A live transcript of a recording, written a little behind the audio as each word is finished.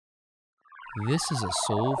This is a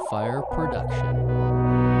Soulfire production.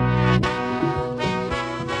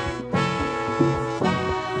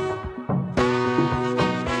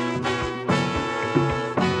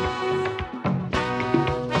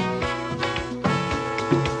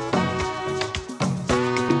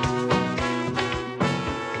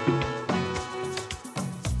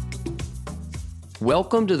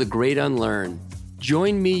 Welcome to The Great Unlearn.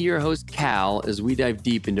 Join me, your host, Cal, as we dive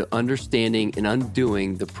deep into understanding and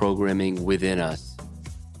undoing the programming within us.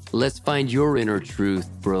 Let's find your inner truth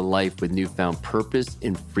for a life with newfound purpose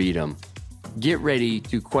and freedom. Get ready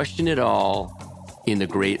to question it all in The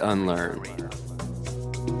Great Unlearn.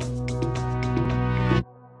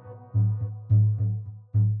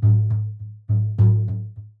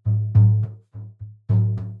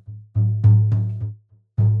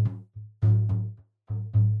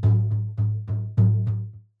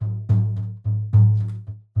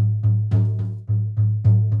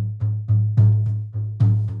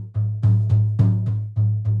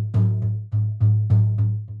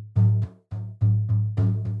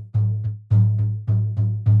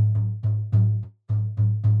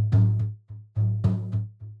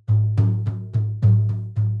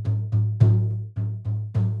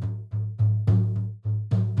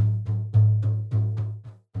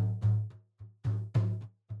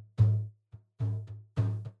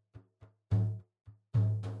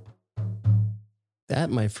 That,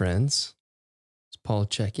 my friends, is Paul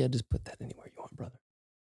Chek. Yeah, just put that anywhere you want, brother.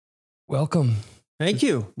 Welcome. Thank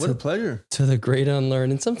you. What a pleasure. To The Great Unlearn.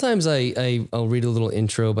 And sometimes I'll read a little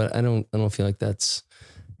intro, but I don't feel like that's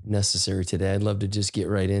necessary today. I'd love to just get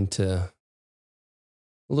right into a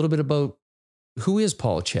little bit about who is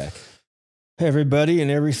Paul Chek. Everybody and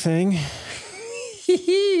everything.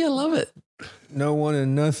 I love it. No one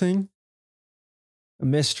and nothing. A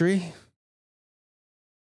mystery.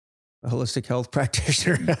 A holistic health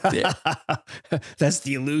practitioner. Yeah. That's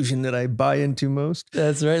the illusion that I buy into most.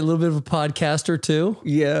 That's right. A little bit of a podcaster too.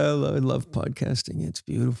 Yeah, I love podcasting. It's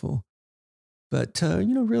beautiful. But,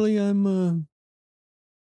 really, I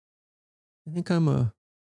think I'm a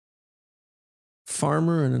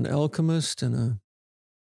farmer and an alchemist and a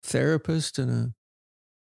therapist and a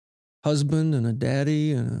husband and a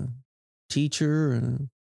daddy and a teacher and a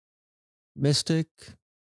mystic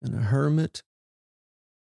and a hermit.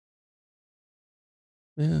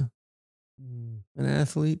 Yeah. An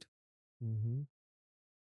athlete. Mm-hmm.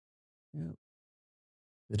 Yeah.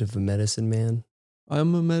 Bit of a medicine man.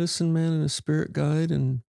 I'm a medicine man and a spirit guide.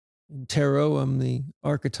 And in tarot, I'm the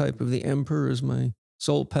archetype of the emperor as my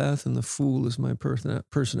soul path and the fool is my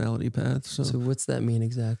personality path. So what's that mean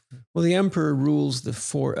exactly? Well, the emperor rules the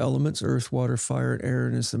four elements, earth, water, fire, and air,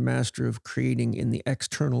 and is the master of creating in the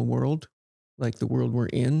external world, like the world we're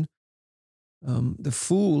in. The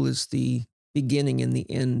fool is the beginning and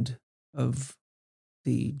the end of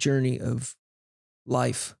the journey of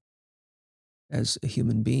life as a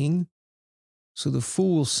human being. So the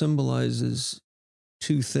fool symbolizes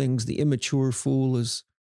two things. The immature fool is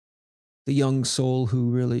the young soul who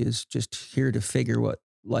really is just here to figure what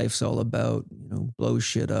life's all about, blow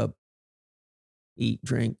shit up, eat,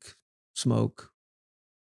 drink, smoke,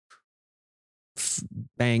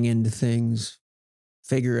 bang into things,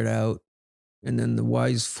 figure it out. And then the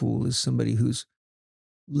wise fool is somebody who's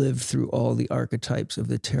lived through all the archetypes of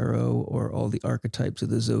the tarot or all the archetypes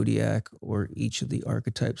of the zodiac or each of the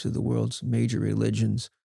archetypes of the world's major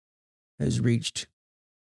religions, has reached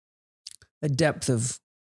a depth of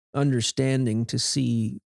understanding to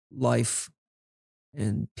see life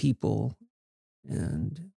and people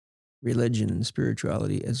and religion and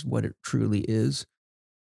spirituality as what it truly is.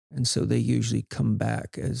 And so they usually come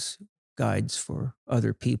back as guides for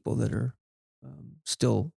other people that are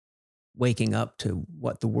still waking up to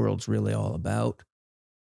what the world's really all about.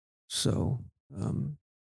 So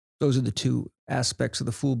those are the two aspects of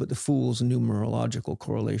the fool, but the fool's numerological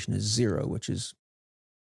correlation is 0, which is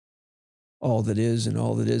all that is and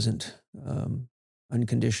all that isn't.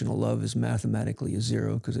 Unconditional love is mathematically a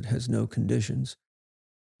 0 because it has no conditions.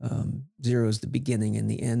 0 is the beginning and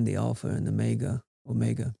the end, the alpha and the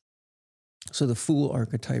omega. So the fool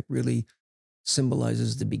archetype really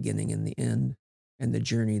symbolizes the beginning and the end and the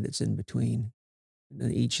journey that's in between. And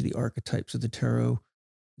then each of the archetypes of the tarot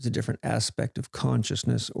is a different aspect of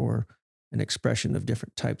consciousness or an expression of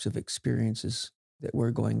different types of experiences that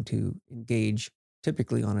we're going to engage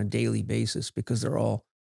typically on a daily basis because they're all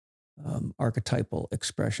archetypal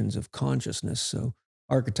expressions of consciousness. So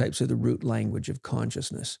archetypes are the root language of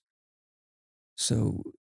consciousness. So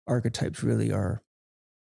archetypes really are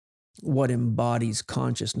what embodies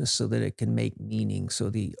consciousness so that it can make meaning. So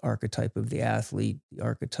the archetype of the athlete, the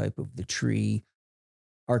archetype of the tree,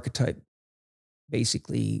 archetype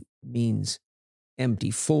basically means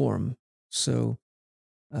empty form. So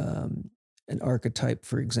an archetype,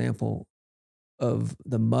 for example, of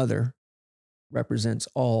the mother represents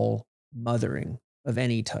all mothering of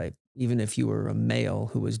any type. Even if you were a male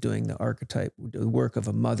who was doing the archetype, the work of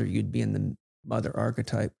a mother, you'd be in the mother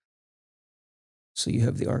archetype. So you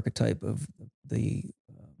have the archetype of the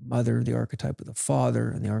mother, the archetype of the father,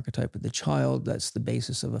 and the archetype of the child. That's the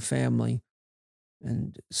basis of a family.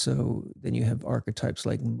 And so then you have archetypes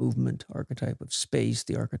like movement, archetype of space,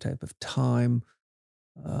 the archetype of time.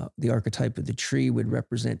 The archetype of the tree would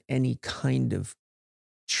represent any kind of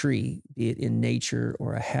tree, be it in nature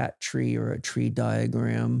or a hat tree or a tree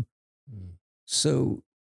diagram. So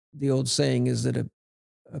the old saying is that a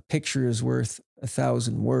picture is worth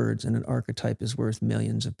 1,000 words and an archetype is worth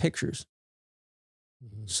millions of pictures.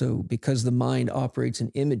 So because the mind operates in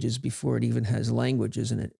images before it even has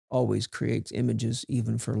languages, and it always creates images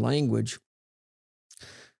even for language,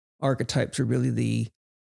 archetypes are really the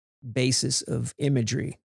basis of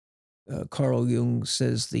imagery. Carl Jung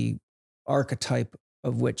says the archetype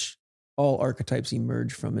of which all archetypes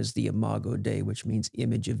emerge from is the imago Dei, which means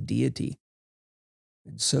image of deity.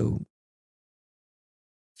 And so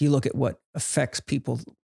if you look at what affects people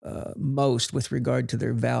most with regard to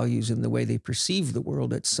their values and the way they perceive the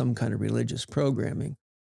world, it's some kind of religious programming.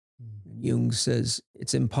 Jung says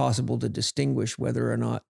it's impossible to distinguish whether or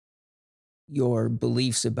not your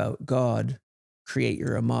beliefs about God create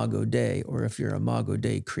your imago Dei or if your imago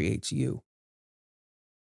Dei creates you.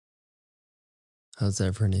 How's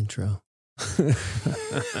that for an intro?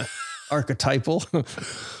 Archetypal.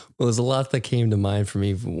 Well, there's a lot that came to mind for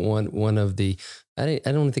me. One of the, I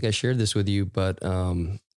don't think I shared this with you, but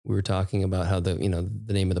we were talking about how the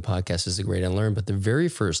name of the podcast is The Great Unlearned, but the very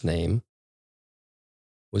first name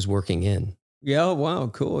was Working In. Yeah. Wow.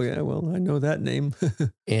 Cool. Yeah. Well, I know that name.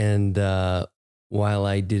 And while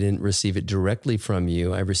I didn't receive it directly from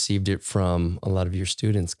you, I received it from a lot of your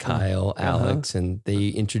students, Kyle, Alex, and they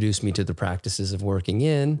introduced me to the practices of working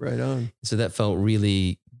in. Right on. So that felt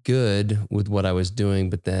really good with what I was doing.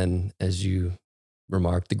 But then, as you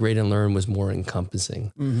remarked, The Great Unlearn was more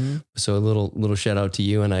encompassing. Mm-hmm. So a little shout out to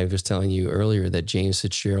you. And I was telling you earlier that James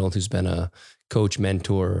Fitzgerald, who's been a coach,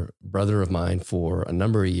 mentor, brother of mine for a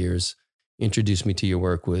number of years, introduced me to your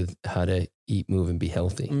work with how to eat, move, and be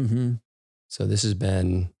healthy. Mm-hmm. So this has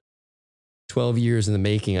been 12 years in the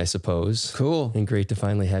making, I suppose. Cool. And great to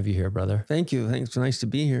finally have you here, brother. Thank you. Thanks. It's nice to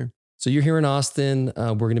be here. So you're here in Austin.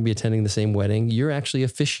 We're going to be attending the same wedding. You're actually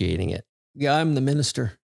officiating it. Yeah, I'm the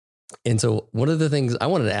minister. And so one of the things I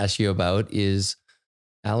wanted to ask you about is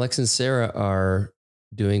Alex and Sarah are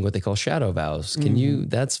doing what they call shadow vows. Can you,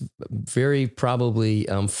 that's very probably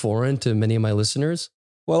foreign to many of my listeners.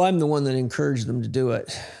 Well, I'm the one that encouraged them to do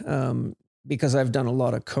it because I've done a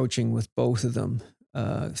lot of coaching with both of them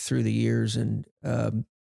through the years. And,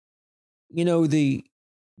 the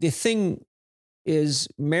thing is,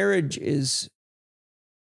 marriage is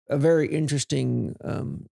a very interesting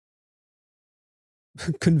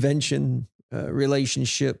convention,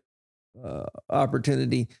 relationship,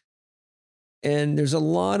 opportunity. And there's a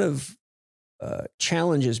lot of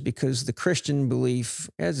challenges because the Christian belief,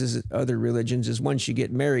 as is other religions, is once you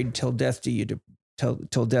get married, till death do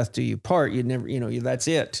you part. You never, that's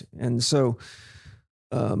it. And so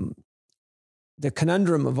the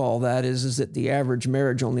conundrum of all that is that the average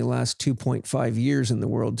marriage only lasts 2.5 years in the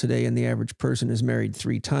world today, and the average person is married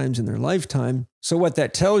 3 times in their lifetime. So what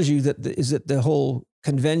that tells you is that the whole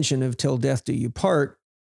convention of till death do you part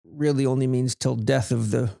really only means till death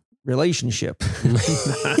of the relationship.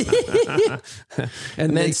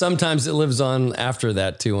 and then sometimes it lives on after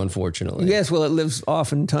that too, unfortunately. Yes, well, it lives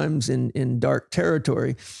oftentimes in dark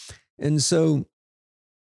territory. And so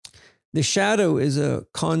the shadow is a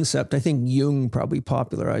concept. I think Jung probably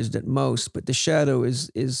popularized it most, but the shadow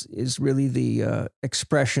is really the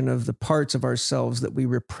expression of the parts of ourselves that we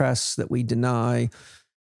repress, that we deny,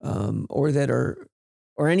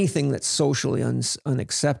 or anything that's socially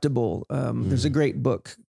unacceptable. There's a great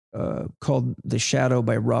book called The Shadow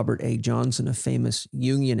by Robert A. Johnson, a famous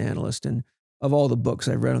Jungian analyst. And of all the books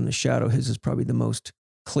I've read on the shadow, his is probably the most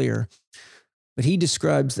clear. But he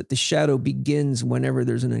describes that the shadow begins whenever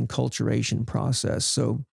there's an enculturation process.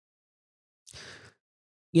 So,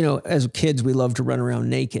 as kids, we love to run around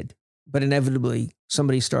naked, but inevitably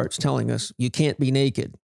somebody starts telling us, you can't be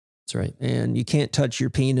naked. That's right. And you can't touch your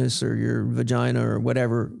penis or your vagina or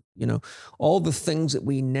whatever, all the things that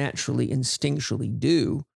we naturally, instinctually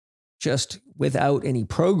do, just without any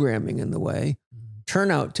programming in the way, turn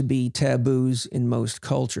out to be taboos in most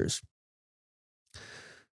cultures.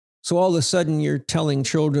 So all of a sudden you're telling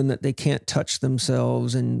children that they can't touch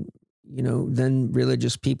themselves and, then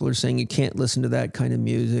religious people are saying you can't listen to that kind of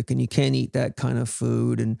music and you can't eat that kind of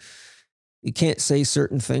food and you can't say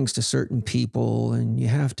certain things to certain people and you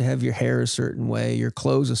have to have your hair a certain way, your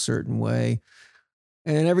clothes a certain way.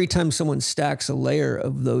 And every time someone stacks a layer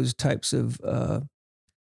of those types of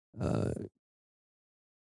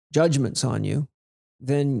judgments on you,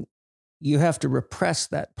 then you have to repress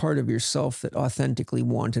that part of yourself that authentically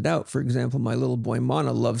wanted out. For example, my little boy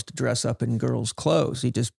Mana loves to dress up in girls' clothes.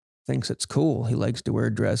 He just thinks it's cool. He likes to wear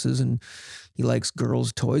dresses and he likes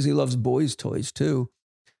girls' toys. He loves boys' toys too.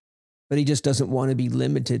 But he just doesn't want to be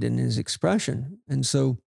limited in his expression. And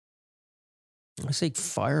so I say,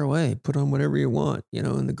 fire away, put on whatever you want,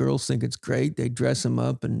 and the girls think it's great. They dress him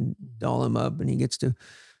up and doll him up and he gets to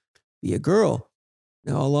be a girl.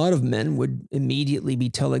 Now, a lot of men would immediately be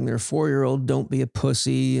telling their 4-year-old, don't be a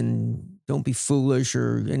pussy and don't be foolish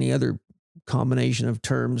or any other combination of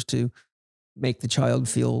terms to make the child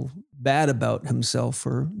feel bad about himself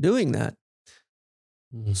for doing that.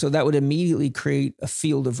 Mm-hmm. So that would immediately create a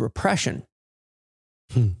field of repression.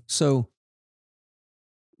 So,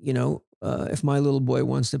 if my little boy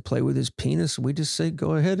wants to play with his penis, we just say,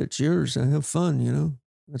 go ahead, it's yours. Have fun,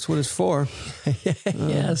 That's what it's for.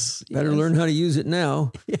 Yes. Better learn how to use it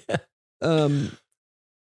now. Yeah.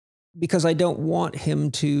 Because I don't want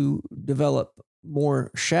him to develop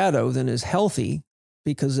more shadow than is healthy,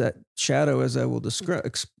 because that shadow, as I will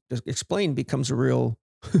explain, becomes a real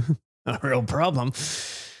problem.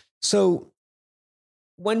 So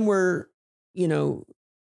when we're,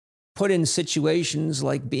 put in situations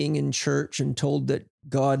like being in church and told that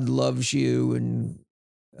God loves you and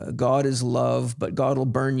God is love, but God will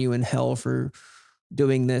burn you in hell for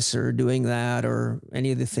doing this or doing that, or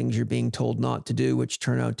any of the things you're being told not to do, which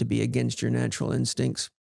turn out to be against your natural instincts.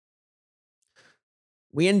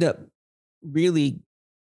 We end up really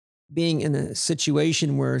being in a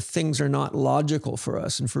situation where things are not logical for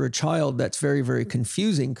us. And for a child, that's very, very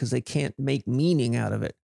confusing because they can't make meaning out of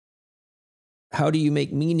it. How do you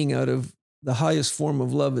make meaning out of the highest form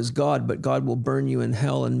of love is God, but God will burn you in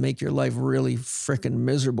hell and make your life really frickin'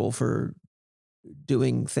 miserable for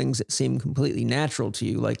doing things that seem completely natural to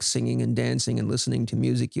you, like singing and dancing and listening to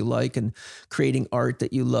music you like and creating art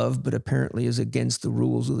that you love, but apparently is against the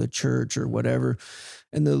rules of the church or whatever.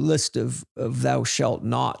 And the list of thou shalt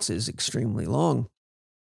nots is extremely long.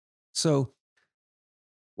 So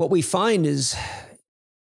what we find is,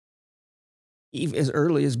 even as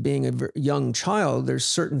early as being a young child, there's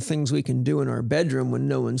certain things we can do in our bedroom when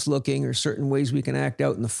no one's looking, or certain ways we can act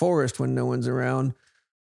out in the forest when no one's around.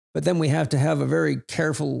 But then we have to have a very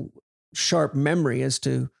careful, sharp memory as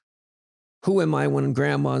to who am I when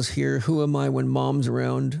grandma's here? Who am I when mom's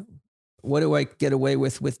around? What do I get away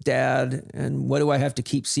with dad? And what do I have to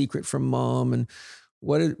keep secret from mom? And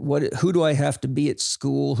who do I have to be at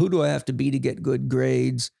school? Who do I have to be to get good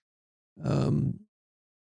grades?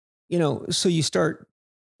 So you start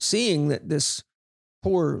seeing that this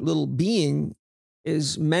poor little being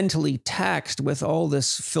is mentally taxed with all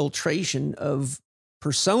this filtration of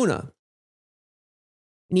persona.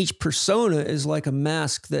 And each persona is like a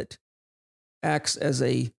mask that acts as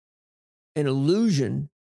an illusion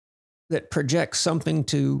that projects something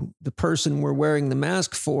to the person we're wearing the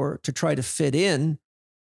mask for to try to fit in,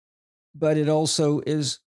 but it also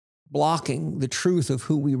is blocking the truth of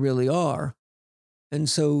who we really are. And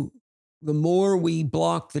so the more we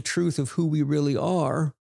block the truth of who we really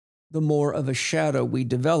are, the more of a shadow we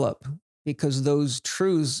develop, because those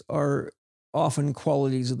truths are often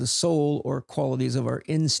qualities of the soul or qualities of our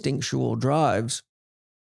instinctual drives,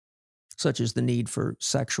 such as the need for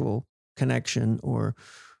sexual connection or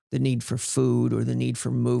the need for food or the need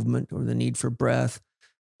for movement or the need for breath.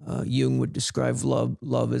 Jung would describe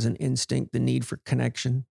love as an instinct, the need for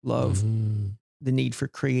connection, love, the need for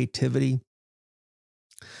creativity.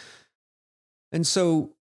 And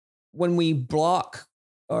so when we block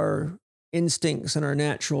our instincts and our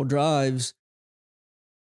natural drives,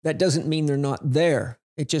 that doesn't mean they're not there.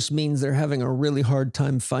 It just means they're having a really hard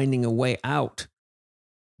time finding a way out,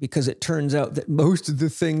 because it turns out that most of the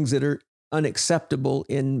things that are unacceptable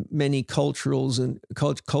in many cultures and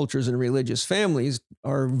religious families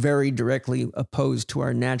are very directly opposed to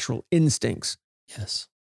our natural instincts. Yes.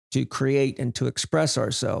 To create and to express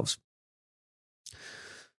ourselves.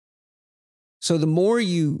 So the more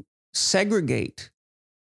you segregate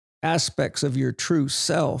aspects of your true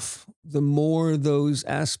self, the more those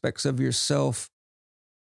aspects of yourself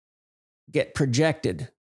get projected.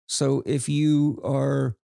 So if you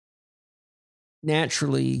are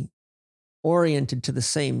naturally oriented to the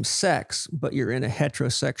same sex, but you're in a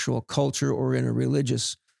heterosexual culture or in a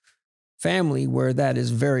religious family where that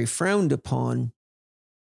is very frowned upon,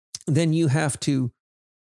 then you have to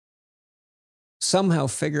somehow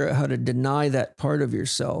figure out how to deny that part of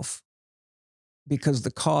yourself, because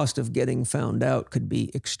the cost of getting found out could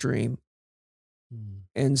be extreme.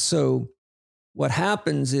 And so what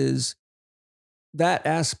happens is that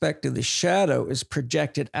aspect of the shadow is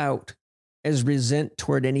projected out as resent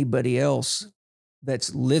toward anybody else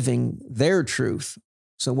that's living their truth.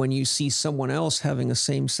 So when you see someone else having a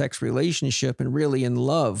same-sex relationship and really in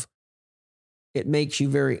love, it makes you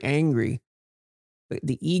very angry. But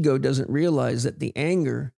the ego doesn't realize that the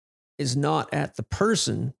anger is not at the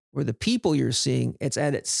person or the people you're seeing, it's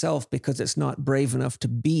at itself, because it's not brave enough to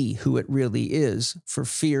be who it really is for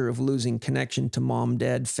fear of losing connection to mom,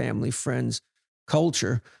 dad, family, friends,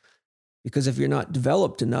 culture. Because if you're not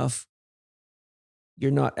developed enough,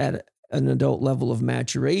 you're not at an adult level of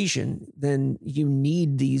maturation, then you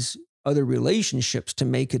need these other relationships to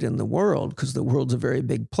make it in the world, because the world's a very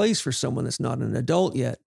big place for someone that's not an adult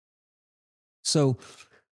yet. So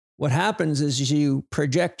what happens is you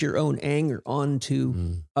project your own anger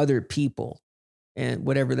onto other people, and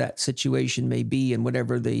whatever that situation may be, and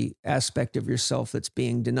whatever the aspect of yourself that's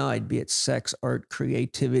being denied, be it sex, art,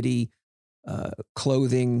 creativity,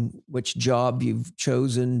 clothing, which job you've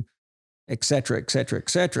chosen, et cetera, et cetera, et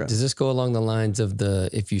cetera. Does this go along the lines of the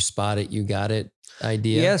if you spot it, you got it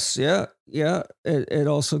idea? Yes, yeah. It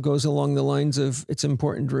also goes along the lines of, it's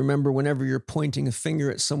important to remember whenever you're pointing a finger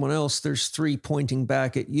at someone else, there's three pointing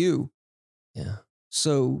back at you. Yeah.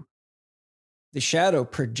 So the shadow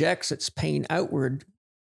projects its pain outward,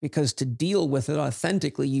 because to deal with it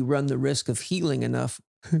authentically, you run the risk of healing enough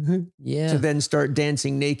to then start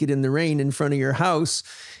dancing naked in the rain in front of your house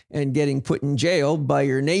and getting put in jail by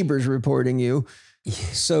your neighbors reporting you.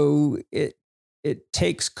 So it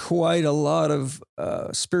takes quite a lot of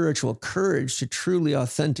spiritual courage to truly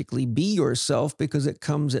authentically be yourself, because it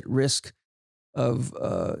comes at risk of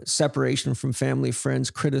separation from family,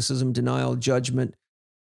 friends, criticism, denial, judgment.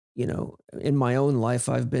 You know, in my own life,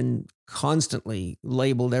 I've been constantly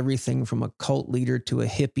labeled everything from a cult leader to a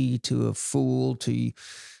hippie to a fool to,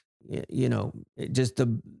 you know, just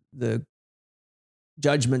the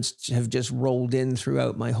judgments have just rolled in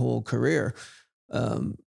throughout my whole career.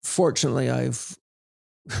 Fortunately,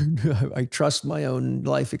 I trust my own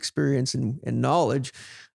life experience and knowledge,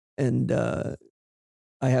 and I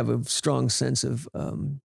have a strong sense of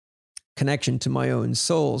connection to my own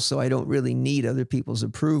soul, so I don't really need other people's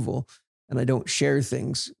approval, and I don't share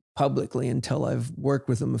things publicly until I've worked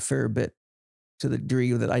with them a fair bit, to the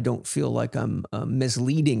degree that I don't feel like I'm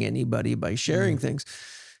misleading anybody by sharing things.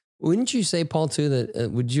 Wouldn't you say, Paul, too,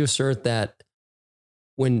 that would you assert that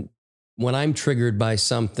when I'm triggered by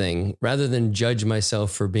something, rather than judge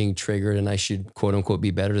myself for being triggered and I should quote unquote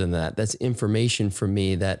be better than that, that's information for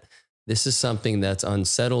me that this is something that's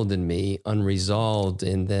unsettled in me, unresolved,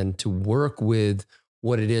 and then to work with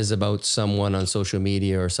what it is about someone on social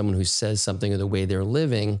media or someone who says something or the way they're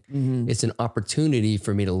living, it's an opportunity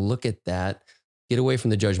for me to look at that, get away from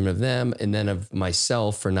the judgment of them and then of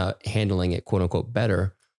myself for not handling it quote unquote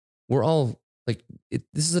better. We're all like,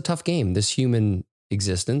 this is a tough game, this human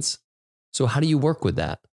existence. So how do you work with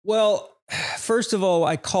that? Well, first of all,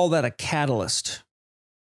 I call that a catalyst.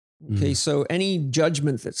 Okay, so any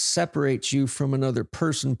judgment that separates you from another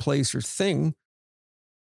person, place, or thing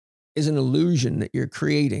is an illusion that you're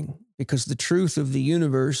creating, because the truth of the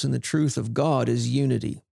universe and the truth of God is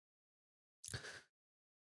unity.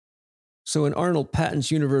 So in Arnold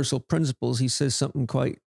Patton's Universal Principles, he says something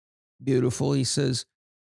quite beautiful. He says,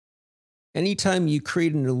 anytime you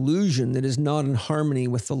create an illusion that is not in harmony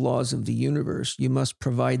with the laws of the universe, you must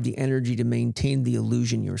provide the energy to maintain the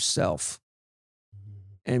illusion yourself.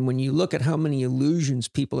 And when you look at how many illusions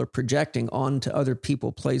people are projecting onto other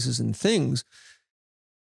people, places, and things,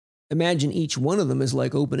 imagine each one of them is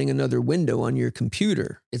like opening another window on your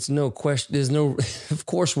computer. It's no question. There's no, of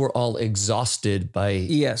course, we're all exhausted by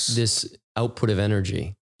this output of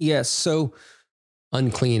energy. Yes. So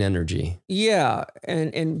unclean energy. Yeah.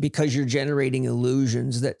 And because you're generating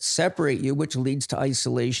illusions that separate you, which leads to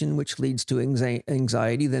isolation, which leads to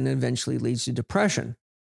anxiety, then eventually leads to depression,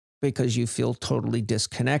 because you feel totally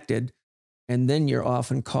disconnected. And then you're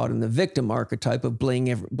often caught in the victim archetype of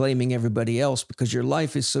blaming everybody else, because your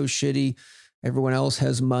life is so shitty. Everyone else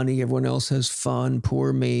has money. Everyone else has fun.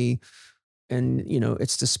 Poor me. And, you know,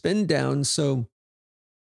 it's the spin down. So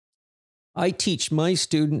I teach my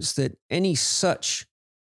students that any such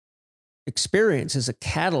experience is a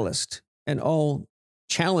catalyst, and all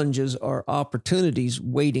challenges are opportunities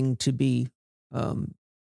waiting to be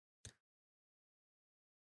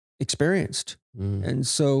experienced. And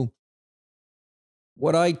so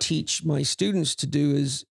what I teach my students to do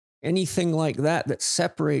is anything like that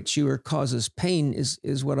separates you or causes pain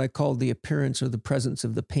is what I call the appearance or the presence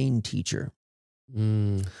of the pain teacher.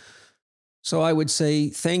 So I would say,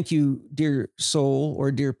 thank you, dear soul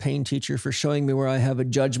or dear pain teacher, for showing me where I have a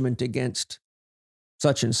judgment against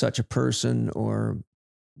such and such a person or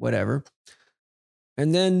whatever.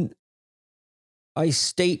 And then I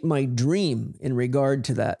state my dream in regard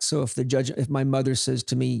to that. So if my mother says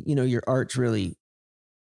to me, your art's really,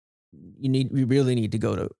 you really need to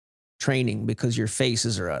go to training because your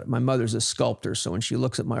faces are out. My mother's a sculptor. So when she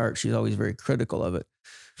looks at my art, she's always very critical of it.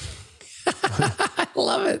 I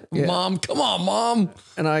love it. Yeah. Mom, come on, Mom.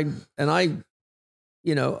 And I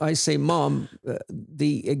say, Mom,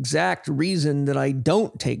 the exact reason that I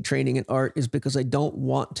don't take training in art is because I don't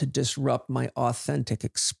want to disrupt my authentic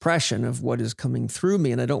expression of what is coming through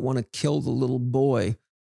me. And I don't want to kill the little boy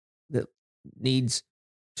that needs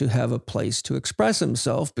to have a place to express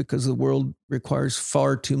himself because the world requires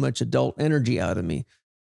far too much adult energy out of me.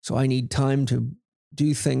 So I need time to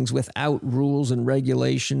do things without rules and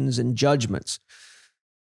regulations and judgments.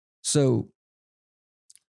 So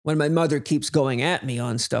when my mother keeps going at me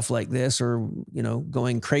on stuff like this or,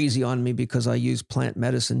 going crazy on me because I use plant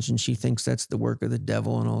medicines and she thinks that's the work of the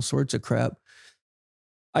devil and all sorts of crap,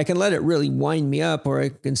 I can let it really wind me up, or I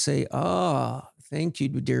can say, thank you,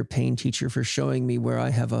 dear pain teacher, for showing me where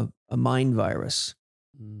I have a mind virus.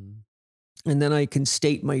 And then I can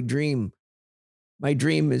state my dream. My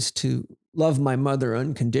dream is to love my mother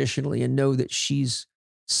unconditionally and know that she's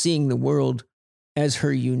seeing the world as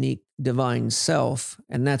her unique divine self.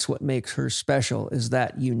 And that's what makes her special, is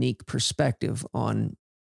that unique perspective on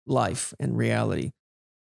life and reality.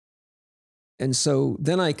 And so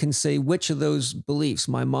then I can say which of those beliefs,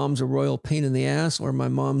 my mom's a royal pain in the ass or my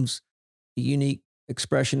mom's a unique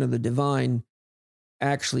expression of the divine,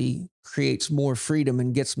 actually creates more freedom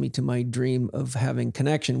and gets me to my dream of having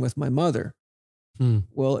connection with my mother.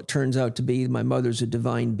 Well, it turns out to be my mother's a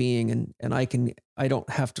divine being, and I don't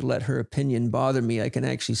have to let her opinion bother me. I can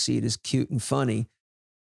actually see it as cute and funny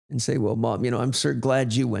and say, well, Mom, I'm so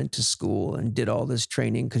glad you went to school and did all this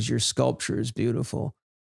training because your sculpture is beautiful.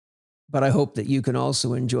 But I hope that you can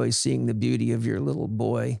also enjoy seeing the beauty of your little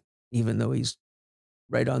boy, even though he's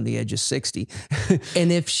right on the edge of 60.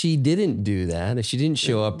 And if she didn't do that, if she didn't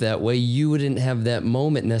show up that way, you wouldn't have that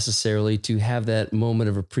moment necessarily to have that moment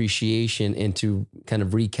of appreciation and to kind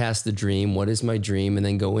of recast the dream. What is my dream? And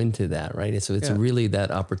then go into that, right? So it's really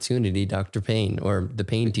that opportunity, Dr. Payne or the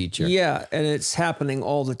pain teacher. Yeah. And it's happening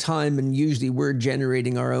all the time. And usually we're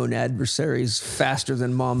generating our own adversaries faster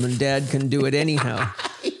than Mom and Dad can do it anyhow.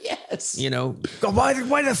 Yes. Why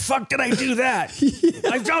the fuck did I do that?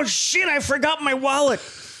 Oh shit, I forgot my wallet.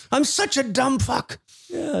 I'm such a dumb fuck.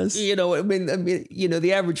 Yes.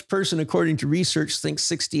 The average person, according to research, thinks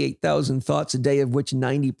 68,000 thoughts a day, of which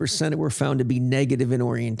 90% were found to be negative in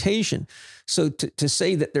orientation. So to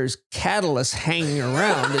say that there's catalysts hanging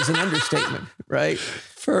around is an understatement, right?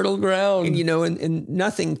 Fertile ground. And, and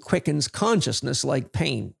nothing quickens consciousness like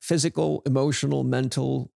pain, physical, emotional,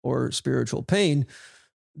 mental, or spiritual pain.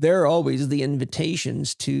 There are always the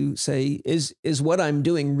invitations to say, is what I'm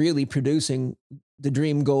doing really producing the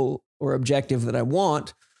dream goal or objective that I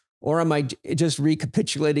want? Or am I just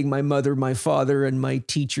recapitulating my mother, my father, and my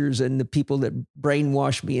teachers and the people that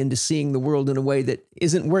brainwash me into seeing the world in a way that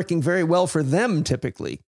isn't working very well for them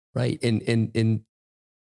typically? Right. And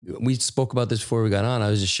we spoke about this before we got on. I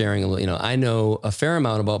was just sharing a little, I know a fair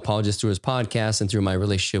amount about Paul just through his podcast and through my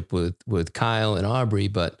relationship with Kyle and Aubrey,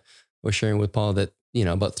 but we're sharing with Paul that,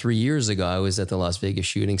 about 3 years ago, I was at the Las Vegas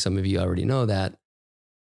shooting. Some of you already know that.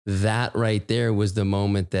 That right there was the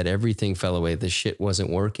moment that everything fell away. The shit wasn't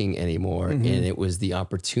working anymore. Mm-hmm. And it was the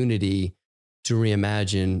opportunity to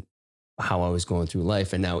reimagine how I was going through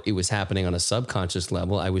life. And now it was happening on a subconscious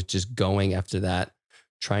level. I was just going after that,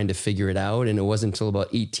 trying to figure it out. And it wasn't until about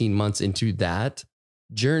 18 months into that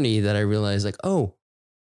journey that I realized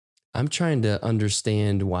I'm trying to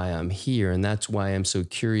understand why I'm here. And that's why I'm so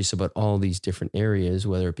curious about all these different areas,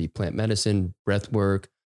 whether it be plant medicine, breath work,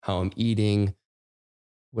 how I'm eating,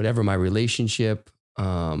 whatever my relationship.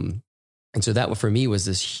 And so that for me was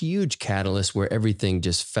this huge catalyst where everything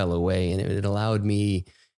just fell away. And it allowed me,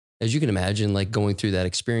 as you can imagine, going through that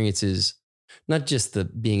experience is not just the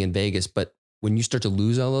being in Vegas, but when you start to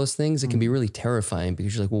lose all those things, it can be really terrifying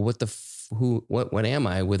because you're like, well, what am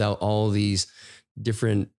I without all these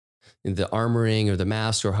different, the armoring or the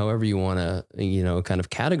mask or however you want to, kind of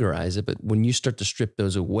categorize it. But when you start to strip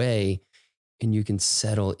those away and you can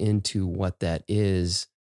settle into what that is,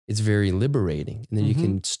 it's very liberating. And then you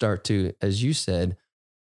can start to, as you said,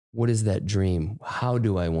 what is that dream? How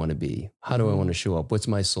do I want to be? How do I want to show up? What's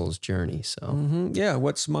my soul's journey? So, Yeah,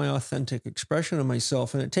 what's my authentic expression of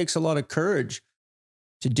myself? And it takes a lot of courage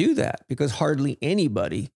to do that, because hardly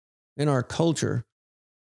anybody in our culture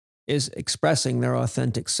is expressing their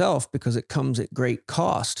authentic self, because it comes at great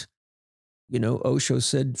cost. You know, Osho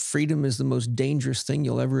said, freedom is the most dangerous thing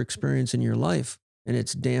you'll ever experience in your life. And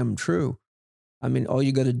it's damn true. I mean, all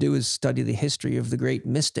you got to do is study the history of the great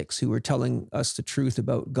mystics who were telling us the truth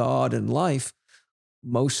about God and life.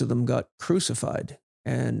 Most of them got crucified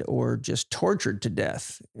or just tortured to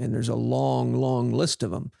death. And there's a long, long list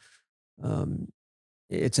of them.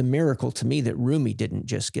 It's a miracle to me that Rumi didn't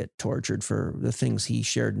just get tortured for the things he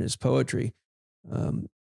shared in his poetry.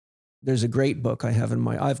 There's a great book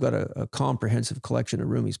I've got a comprehensive collection of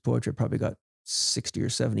Rumi's poetry. I probably got 60 or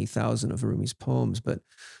 70,000 of Rumi's poems, but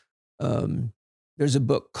there's a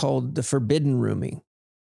book called The Forbidden Rumi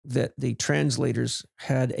that the translators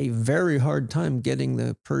had a very hard time getting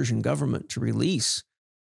the Persian government to release,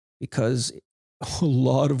 because a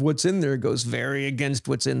lot of what's in there goes very against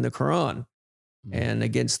what's in the Quran and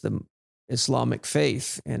against the Islamic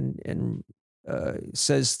faith, and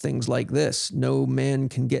says things like this: no man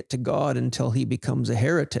can get to God until he becomes a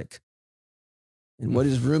heretic. And what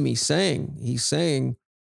is Rumi saying? He's saying,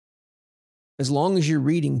 as long as you're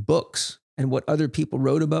reading books and what other people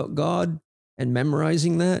wrote about God and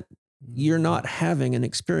memorizing that, you're not having an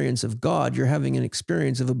experience of God. You're having an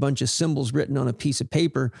experience of a bunch of symbols written on a piece of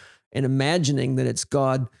paper and imagining that it's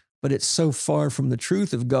God, but it's so far from the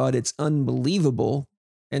truth of God, it's unbelievable.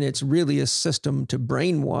 And it's really a system to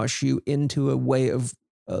brainwash you into a way of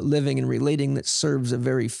living and relating that serves a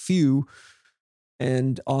very few,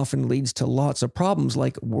 and often leads to lots of problems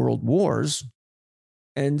like world wars.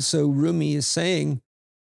 And so Rumi is saying,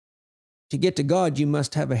 to get to God, you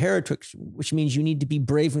must have a heretic, which means you need to be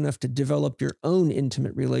brave enough to develop your own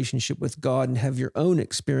intimate relationship with God and have your own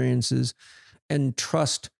experiences, and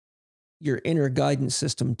trust your inner guidance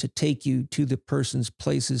system to take you to the persons,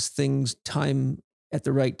 places, things, time, at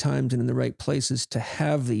the right times and in the right places to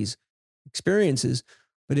have these experiences.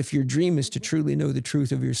 But if your dream is to truly know the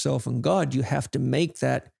truth of yourself and God, you have to make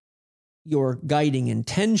that your guiding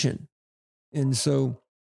intention. And so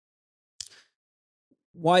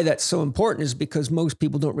why that's so important is because most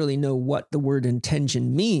people don't really know what the word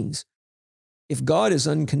intention means. If God is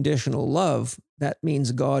unconditional love, that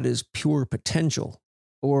means God is pure potential.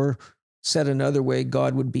 Or said another way,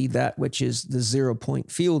 God would be that which is the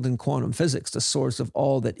 0-point field in quantum physics, the source of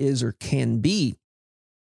all that is or can be.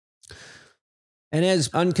 And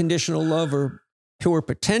as unconditional love or pure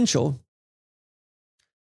potential,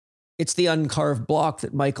 it's the uncarved block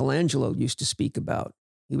that Michelangelo used to speak about.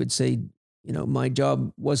 He would say, you know, my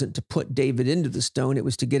job wasn't to put David into the stone. It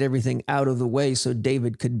was to get everything out of the way so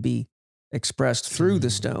David could be expressed through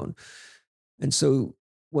the stone. And so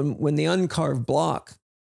when the uncarved block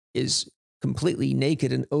is completely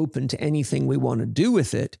naked and open to anything we want to do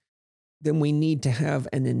with it, then we need to have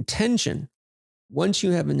an intention. Once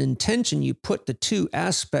you have an intention, you put the two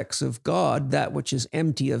aspects of God, that which is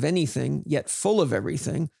empty of anything, yet full of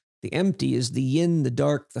everything. The empty is the yin, the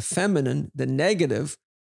dark, the feminine, the negative,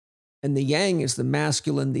 and the yang is the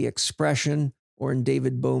masculine, the expression, or in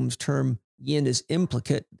David Bohm's term, yin is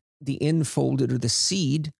implicate, the enfolded or the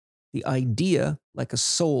seed. The idea, like a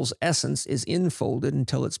soul's essence, is enfolded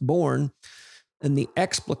until it's born. And the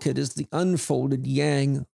explicate is the unfolded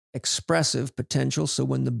yang expressive potential. So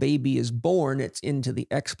when the baby is born, it's into the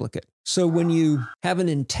explicate. So when you have an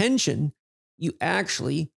intention, you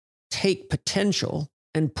actually take potential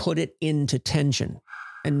and put it into tension.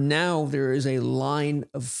 And now there is a line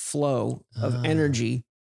of flow of energy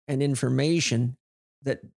and information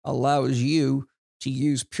that allows you to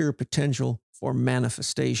use pure potential for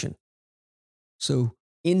manifestation. So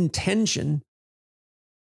intention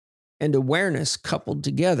and awareness coupled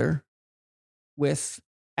together with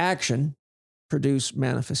action produce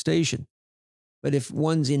manifestation. But if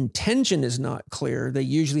one's intention is not clear, they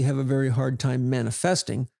usually have a very hard time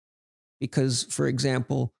manifesting because, for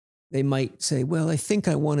example, they might say, well, I think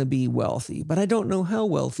I want to be wealthy, but I don't know how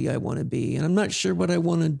wealthy I want to be. And I'm not sure what I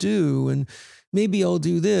want to do. And maybe I'll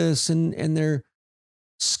do this. And they're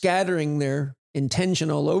scattering their intention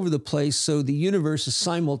all over the place. So the universe is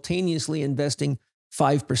simultaneously investing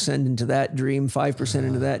 5% into that dream, 5%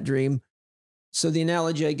 into that dream. So the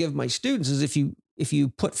analogy I give my students is if you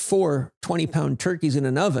put 4 20-pound turkeys in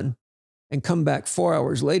an oven and come back 4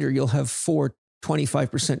 hours later, you'll have 4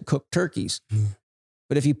 25% cooked turkeys.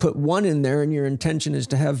 But if you put one in there and your intention is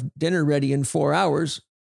to have dinner ready in 4 hours,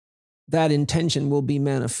 that intention will be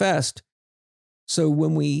manifest. So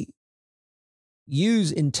when we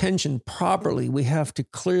use intention properly, we have to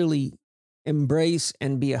clearly embrace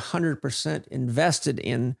and be 100% invested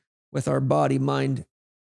in with our body, mind,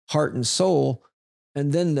 heart, and soul.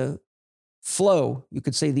 And then the flow, you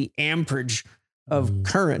could say the amperage of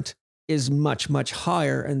current is much, much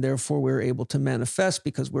higher. And therefore we're able to manifest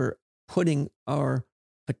because we're putting our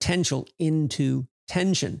potential into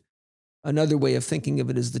tension. Another way of thinking of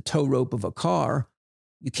it is the tow rope of a car.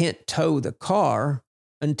 You can't tow the car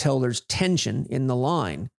until there's tension in the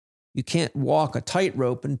line. You can't walk a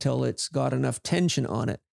tightrope until it's got enough tension on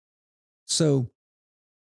it. So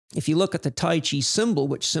if you look at the Tai Chi symbol,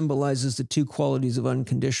 which symbolizes the two qualities of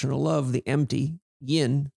unconditional love, the empty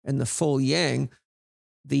yin and the full yang,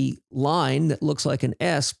 the line that looks like an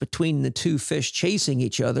S between the two fish chasing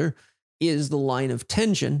each other is the line of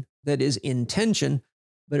tension that is in tension,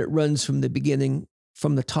 but it runs from the beginning,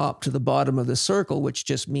 from the top to the bottom of the circle, which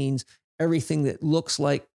just means everything that looks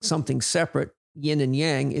like something separate, yin and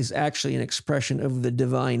yang, is actually an expression of the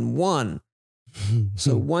divine one.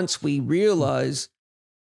 So once we realize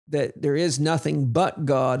that there is nothing but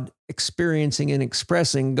God experiencing and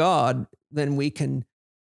expressing God, then we can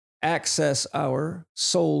access our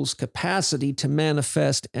soul's capacity to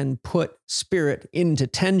manifest and put spirit into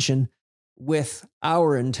tension with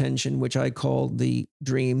our intention, which I call the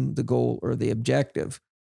dream, the goal, or the objective.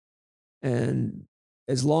 And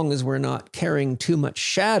as long as we're not carrying too much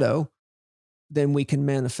shadow, then we can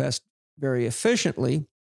manifest very efficiently.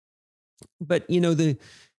 But,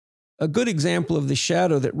 a good example of the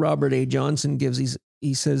shadow that Robert A. Johnson gives,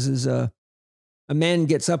 he says, is a man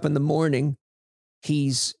gets up in the morning,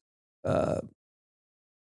 he's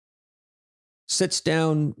sits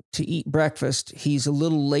down to eat breakfast. He's a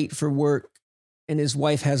little late for work and his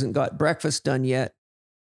wife hasn't got breakfast done yet.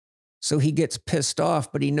 So he gets pissed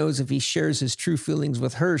off, but he knows if he shares his true feelings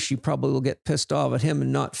with her, she probably will get pissed off at him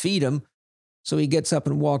and not feed him. So he gets up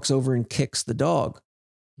and walks over and kicks the dog.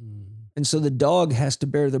 And so the dog has to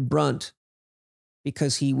bear the brunt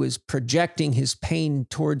because he was projecting his pain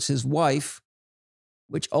towards his wife,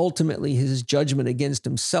 which ultimately is his judgment against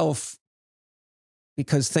himself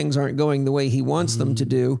because things aren't going the way he wants them to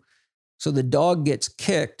do. So the dog gets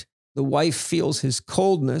kicked. The wife feels his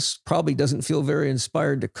coldness, probably doesn't feel very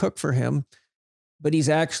inspired to cook for him, but he's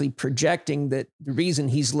actually projecting that the reason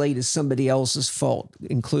he's late is somebody else's fault,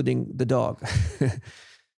 including the dog.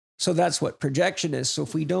 So that's what projection is. So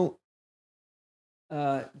if we don't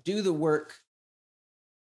do the work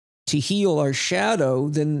to heal our shadow,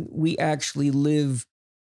 then we actually live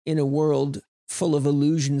in a world full of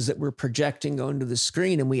illusions that we're projecting onto the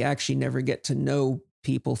screen, and we actually never get to know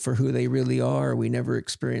people for who they really are. We never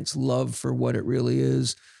experience love for what it really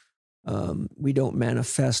is. We don't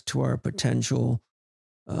manifest to our potential,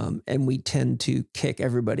 and we tend to kick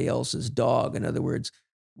everybody else's dog. In other words,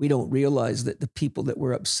 we don't realize that the people that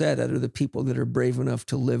we're upset at are the people that are brave enough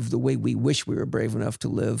to live the way we wish we were brave enough to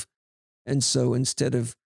live. And so instead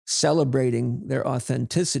of celebrating their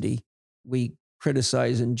authenticity, we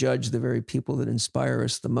criticize and judge the very people that inspire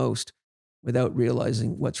us the most without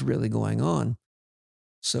realizing what's really going on.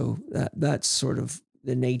 So that's sort of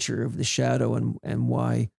the nature of the shadow and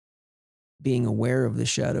why being aware of the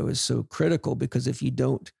shadow is so critical, because if you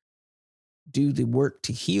don't do the work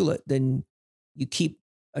to heal it, then you keep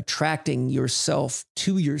attracting yourself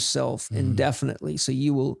to yourself indefinitely. So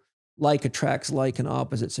you will like attracts like and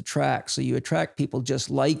opposites attract. So you attract people just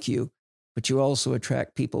like you, but you also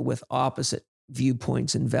attract people with opposite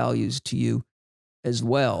viewpoints and values to you as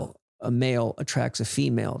well. A male attracts a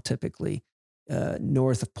female typically.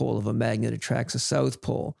 North pole of a magnet attracts a south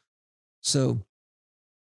pole. So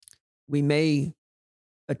we may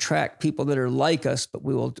attract people that are like us, but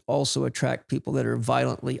we will also attract people that are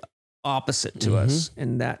violently opposite to us.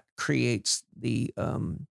 And that creates the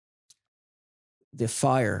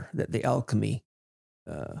fire that the alchemy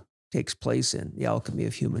takes place in, the alchemy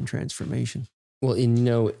of human transformation. Well,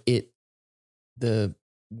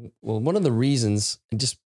 one of the reasons,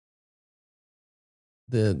 just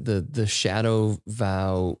the shadow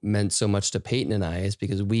vow meant so much to Peyton and I is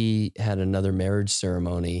because we had another marriage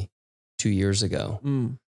ceremony 2 years ago.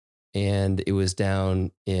 And it was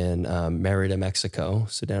down in Merida, Mexico.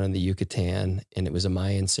 So down in the Yucatan, and it was a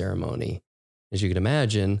Mayan ceremony. As you can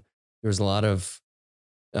imagine, there was a lot of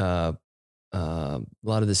the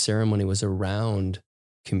ceremony was around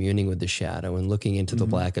communing with the shadow and looking into the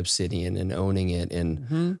black obsidian and owning it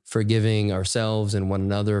and forgiving ourselves and one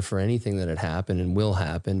another for anything that had happened and will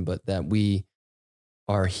happen, but that we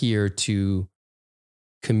are here to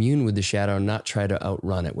commune with the shadow and not try to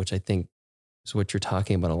outrun it, which I think is what you're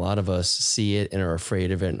talking about. A lot of us see it and are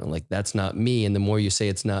afraid of it and like, that's not me. And the more you say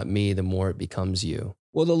it's not me, the more it becomes you.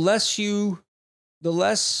 Well, the less you the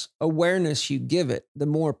less awareness you give it, the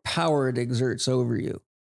more power it exerts over you.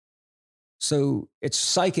 So it's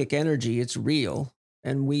psychic energy, it's real,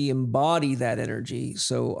 and we embody that energy.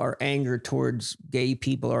 So our anger towards gay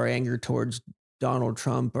people, our anger towards Donald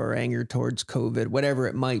Trump, our anger towards COVID, whatever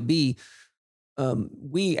it might be,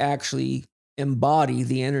 we actually embody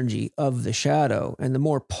the energy of the shadow. And the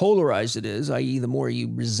more polarized it is, i.e., the more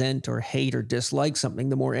you resent or hate or dislike something,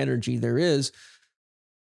 the more energy there is.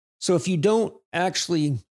 So if you don't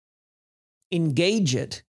actually engage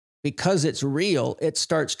it because it's real, it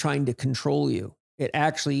starts trying to control you. It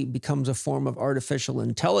actually becomes a form of artificial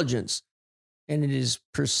intelligence, and it is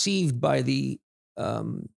perceived by the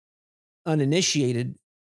uninitiated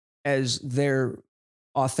as their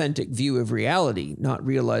authentic view of reality, not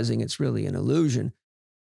realizing it's really an illusion.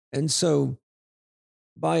 And so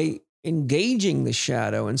by engaging the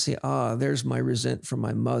shadow and say, there's my resent for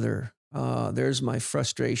my mother. There's my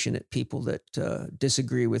frustration at people that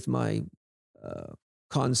disagree with my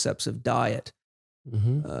concepts of diet.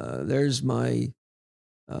 Mm-hmm. There's my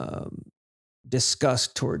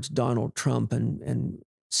disgust towards Donald Trump and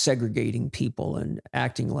segregating people and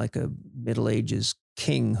acting like a Middle Ages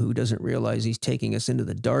king who doesn't realize he's taking us into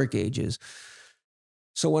the Dark Ages.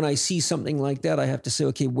 So when I see something like that, I have to say,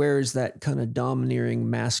 okay, where is that kind of domineering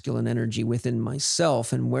masculine energy within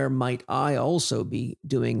myself? And where might I also be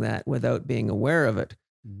doing that without being aware of it?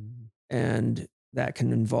 Mm-hmm. And that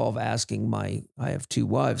can involve asking I have 2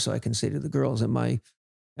 wives, so I can say to the girls, am I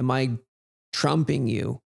trumping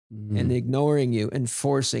you and ignoring you and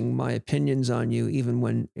forcing my opinions on you, even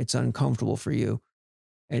when it's uncomfortable for you?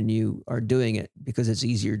 And you are doing it because it's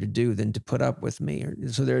easier to do than to put up with me.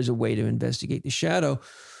 So there's a way to investigate the shadow.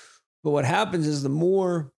 But what happens is the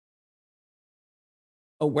more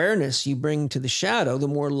awareness you bring to the shadow, the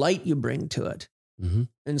more light you bring to it. Mm-hmm.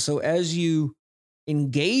 And so as you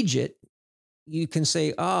engage it, you can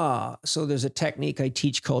say, so there's a technique I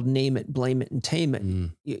teach called name it, blame it, and tame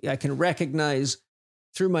it. I can recognize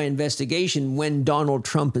through my investigation when Donald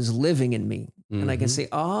Trump is living in me. Mm-hmm. And I can say,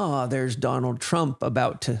 there's Donald Trump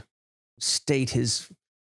about to state his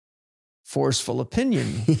forceful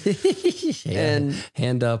opinion. And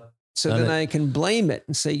hand up. So then I can blame it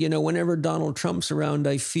and say, whenever Donald Trump's around,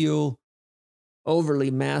 I feel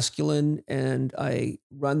overly masculine and I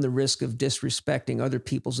run the risk of disrespecting other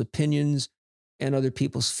people's opinions and other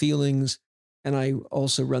people's feelings. And I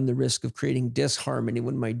also run the risk of creating disharmony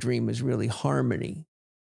when my dream is really harmony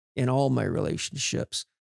in all my relationships.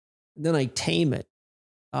 And then I tame it.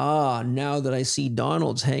 Now that I see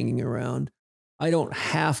Donald's hanging around, I don't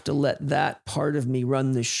have to let that part of me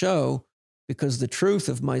run the show because the truth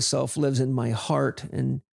of myself lives in my heart,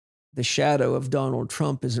 and the shadow of Donald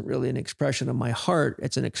Trump isn't really an expression of my heart.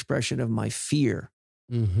 It's an expression of my fear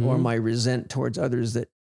or my resent towards others that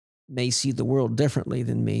may see the world differently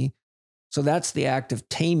than me. So that's the act of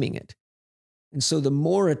taming it. And so the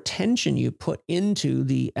more attention you put into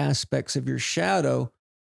the aspects of your shadow,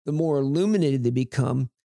 the more illuminated they become.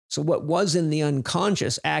 So what was in the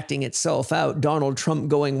unconscious acting itself out, Donald Trump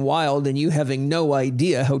going wild and you having no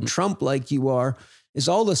idea how Trump-like you are, is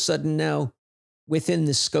all of a sudden now within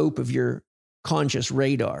the scope of your conscious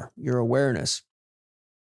radar, your awareness.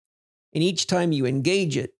 And each time you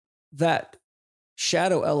engage it, that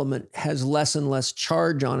shadow element has less and less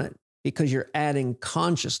charge on it because you're adding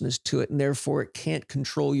consciousness to it, and therefore it can't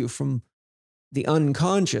control you from the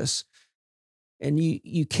unconscious. And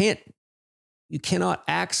you cannot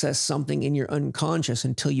access something in your unconscious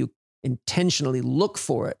until you intentionally look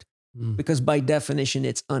for it, because by definition,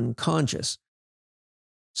 it's unconscious.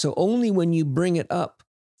 So only when you bring it up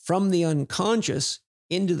from the unconscious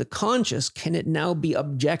into the conscious can it now be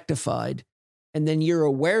objectified. And then your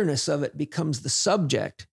awareness of it becomes the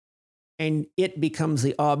subject and it becomes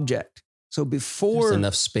the object. So before there's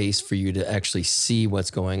enough space for you to actually see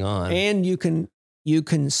what's going on. And you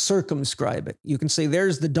can circumscribe it. You can say,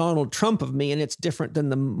 there's the Donald Trump of me and it's different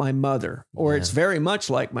than my mother, or it's very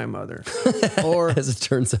much like my mother. Or as it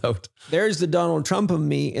turns out, there's the Donald Trump of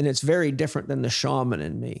me and it's very different than the shaman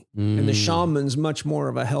in me. And the shaman's much more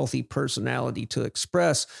of a healthy personality to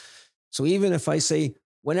express. So even if I say,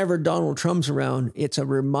 whenever Donald Trump's around, it's a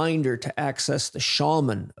reminder to access the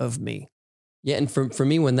shaman of me. Yeah, and for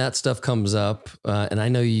me, when that stuff comes up, and I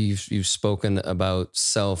know you've spoken about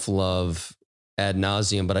self-love ad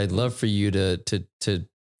nauseum, but I'd love for you to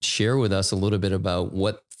share with us a little bit about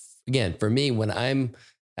what, again, for me, when I'm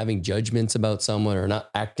having judgments about someone or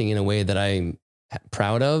not acting in a way that I'm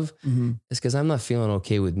proud of, it's because I'm not feeling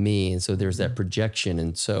okay with me. And so there's that projection.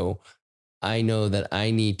 And so I know that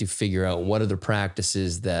I need to figure out what are the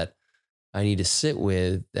practices that I need to sit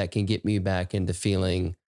with that can get me back into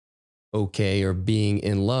feeling okay or being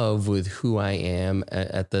in love with who I am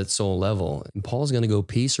at that soul level. And Paul's going to go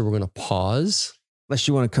pee, so we're going to pause. Unless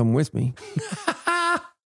you want to come with me.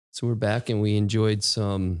 So we're back and we enjoyed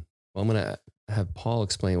some, well, I'm going to have Paul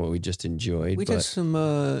explain what we just enjoyed. We did some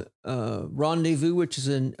Rendezvous, which is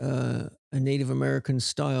a Native American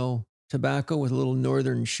style tobacco with a little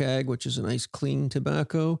northern shag, which is a nice clean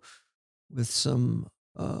tobacco with some,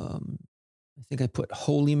 I think I put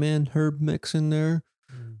Holy Man herb mix in there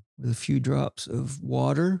with a few drops of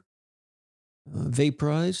water,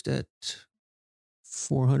 vaporized at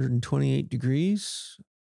 428 degrees.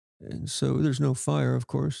 And so there's no fire, of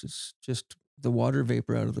course. It's just the water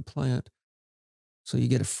vapor out of the plant. So you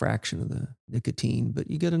get a fraction of the nicotine,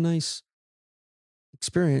 but you get a nice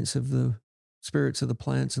experience of the spirits of the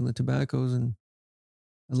plants and the tobaccos. And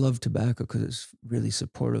I love tobacco because it's really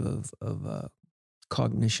supportive of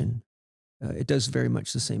cognition. It does very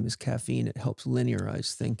much the same as caffeine. It helps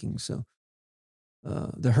linearize thinking. So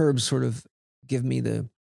the herbs sort of give me the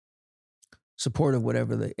support of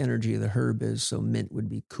whatever the energy of the herb is. So mint would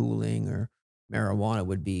be cooling, or marijuana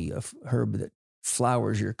would be a herb that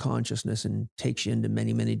flowers your consciousness and takes you into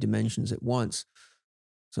many, many dimensions at once.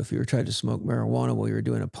 So if you were trying to smoke marijuana while you were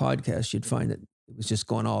doing a podcast, you'd find that it was just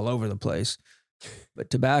going all over the place. But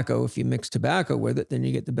tobacco, if you mix tobacco with it, then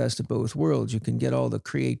you get the best of both worlds. You can get all the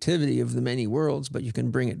creativity of the many worlds, but you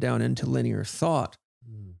can bring it down into linear thought.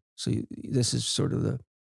 So this is sort of the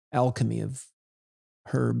alchemy of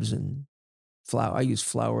herbs and flower. I use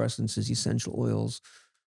flower essences, essential oils,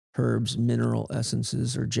 herbs, mineral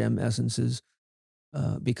essences, or gem essences,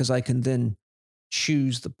 because I can then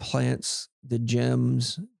choose the plants, the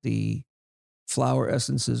gems, the flower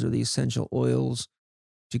essences, or the essential oils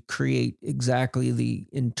to create exactly the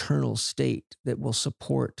internal state that will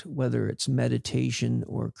support whether it's meditation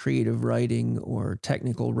or creative writing or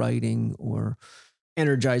technical writing or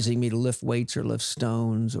energizing me to lift weights or lift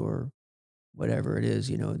stones or whatever it is.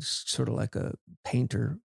 You know, it's sort of like a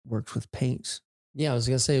painter works with paints. Yeah, I was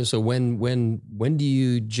gonna say. So when do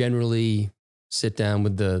you generally sit down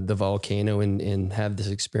with the volcano and have this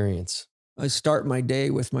experience? I start my day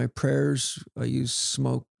with my prayers. I use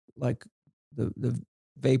smoke, like the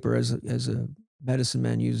vapor as a medicine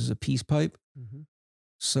man uses a peace pipe.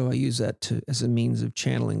 So I use that as a means of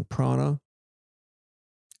channeling prana.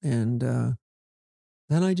 And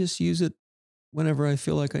then I just use it whenever I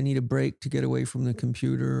feel like I need a break to get away from the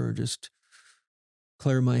computer or just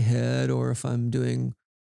clear my head, or if I'm doing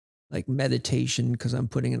like meditation because I'm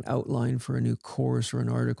putting an outline for a new course or an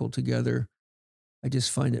article together. I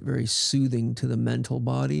just find it very soothing to the mental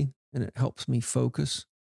body, and it helps me focus.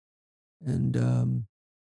 And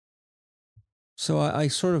so I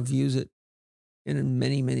sort of use it in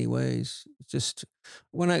many, many ways. It's just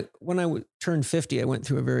when I turned 50, I went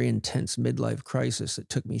through a very intense midlife crisis that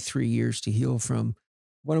took me 3 years to heal from.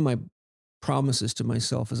 One of my promises to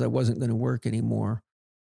myself is I wasn't going to work anymore,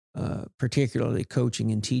 particularly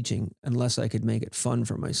coaching and teaching, unless I could make it fun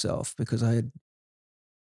for myself, because I had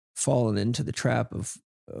fallen into the trap of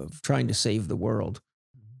trying to save the world.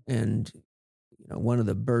 And you know, one of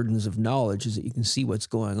the burdens of knowledge is that you can see what's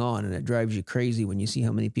going on, and it drives you crazy when you see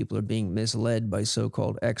how many people are being misled by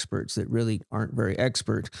so-called experts that really aren't very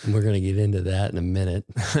expert. We're going to get into that in a minute.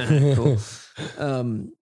 Cool.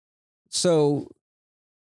 So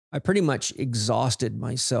I pretty much exhausted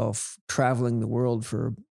myself traveling the world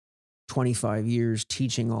for 25 years,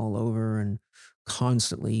 teaching all over and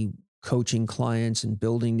constantly coaching clients and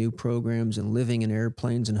building new programs and living in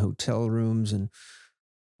airplanes and hotel rooms. And,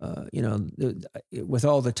 you know, with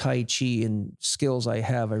all the Tai Chi and skills I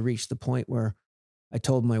have, I reached the point where I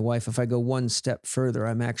told my wife, if I go one step further,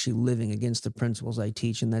 I'm actually living against the principles I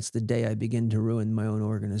teach. And that's the day I begin to ruin my own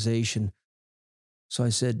organization. So I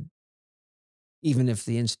said, even if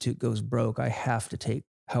the Institute goes broke, I have to take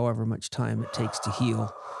however much time it takes to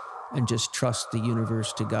heal and just trust the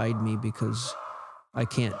universe to guide me, because I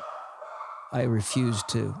refuse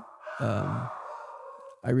to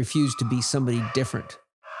be somebody different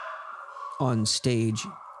on stage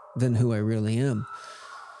than who I really am.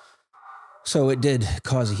 So it did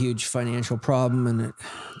cause a huge financial problem, and it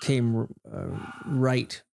came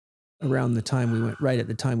right at the time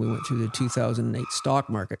we went through the 2008 stock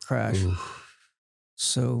market crash. Oof.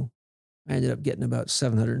 So I ended up getting about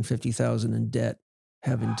 $750,000 in debt,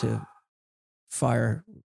 having to fire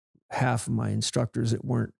half of my instructors that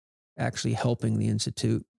weren't actually helping the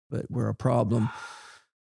Institute, but were a problem,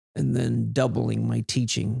 and then doubling my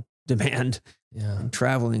teaching demand and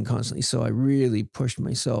traveling constantly. So I really pushed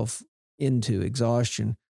myself into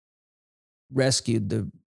exhaustion, rescued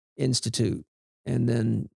the Institute, and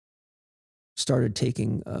then started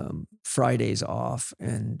taking Fridays off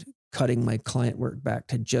and cutting my client work back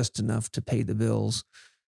to just enough to pay the bills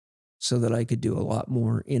so that I could do a lot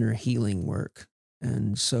more inner healing work.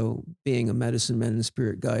 And so being a medicine man and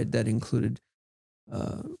spirit guide, that included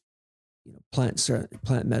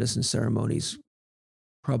plant medicine ceremonies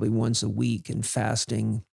probably once a week, and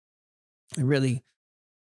fasting, and really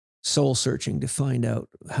soul searching to find out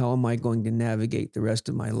how am I going to navigate the rest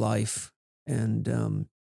of my life. And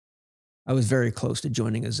I was very close to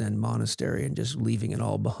joining a Zen monastery and just leaving it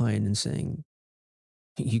all behind and saying,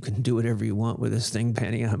 you can do whatever you want with this thing,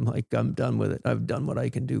 Penny. I'm done with it. I've done what I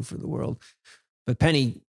can do for the world. But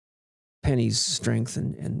Penny's strength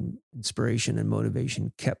and inspiration and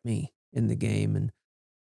motivation kept me in the game, and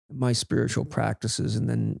my spiritual practices. And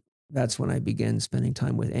then that's when I began spending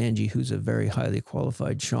time with Angie, who's a very highly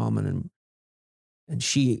qualified shaman, and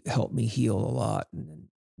she helped me heal a lot. And then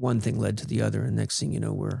one thing led to the other, and next thing you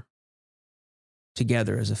know, we're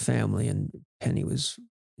together as a family, and Penny was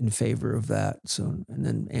in favor of that. So, and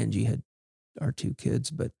then Angie had our 2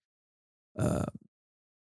 kids, but I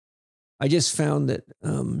just found that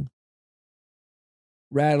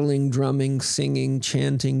rattling, drumming, singing,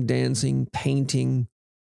 chanting, dancing, painting,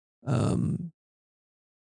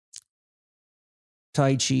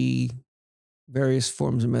 Tai Chi, various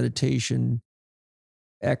forms of meditation,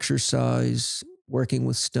 exercise, working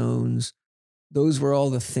with stones, those were all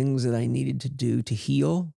the things that I needed to do to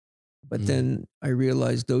heal. But then I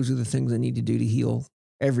realized those are the things I need to do to heal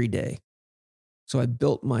every day. So I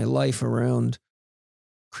built my life around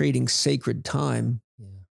creating sacred time. Yeah.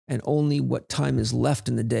 And only what time is left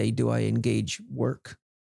in the day do I engage work.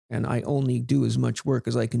 And I only do as much work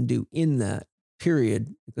as I can do in that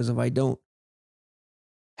period, because if I don't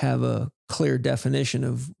have a clear definition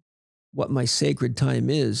of what my sacred time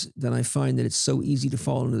is, then I find that it's so easy to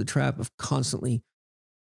fall into the trap of constantly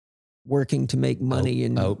working to make money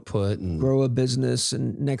and output and grow a business.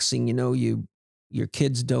 And next thing you know, your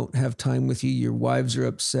kids don't have time with you. Your wives are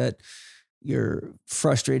upset. You're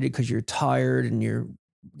frustrated because you're tired, and you're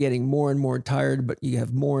getting more and more tired, but you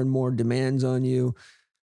have more and more demands on you.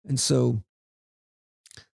 And so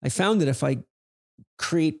I found that if I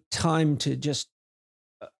create time to just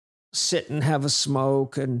sit and have a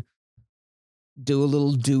smoke and do a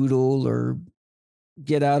little doodle, or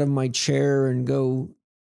get out of my chair and go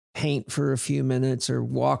paint for a few minutes, or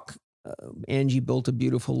walk. Angie built a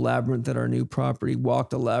beautiful labyrinth at our new property. Walk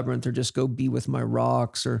the labyrinth, or just go be with my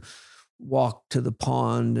rocks, or walk to the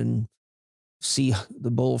pond and see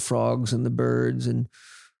the bullfrogs and the birds and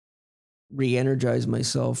re-energize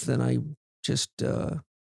myself. Then I just,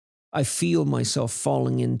 I feel myself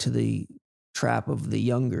falling into the trap of the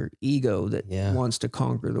younger ego that wants to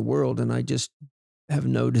conquer the world. And I just have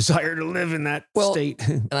no desire to live in that state.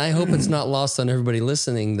 And I hope it's not lost on everybody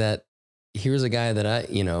listening that here's a guy that I,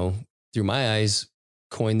 through my eyes,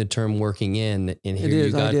 coined the term working in. And here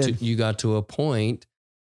you got to a point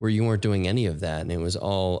where you weren't doing any of that, and it was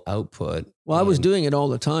all output. Well, I was doing it all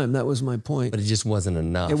the time. That was my point. But it just wasn't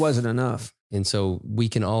enough. It wasn't enough. And so we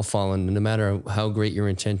can all fall in, no matter how great your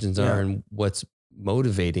intentions are and what's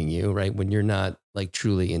motivating you, right? When you're not like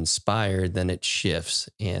truly inspired, then it shifts,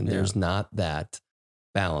 and there's not that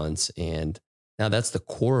balance. And now that's the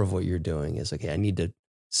core of what you're doing is, okay, I need to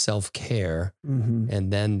self-care,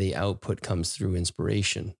 and then the output comes through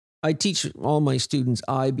inspiration. I teach all my students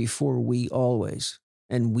I before we always,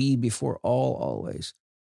 and we before all always.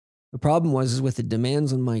 The problem was with the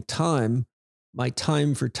demands on my time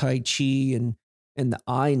for Tai Chi and the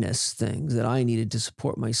I-ness things that I needed to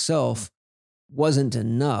support myself wasn't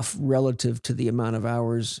enough relative to the amount of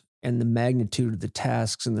hours and the magnitude of the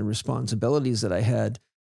tasks and the responsibilities that I had.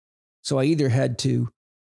 So I either had to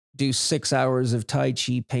do 6 hours of Tai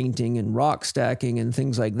Chi painting and rock stacking and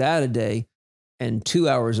things like that a day, and 2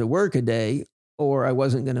 hours of work a day, or I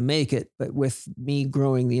wasn't going to make it. But with me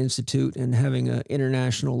growing the Institute and having an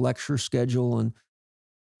international lecture schedule and,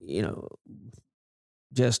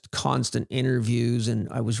 just constant interviews, and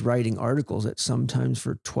I was writing articles at sometimes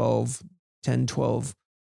for 12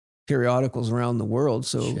 periodicals around the world.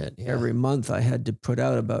 So every month I had to put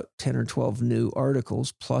out about 10 or 12 new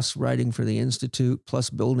articles, plus writing for the Institute, plus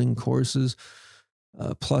building courses,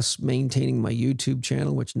 plus maintaining my YouTube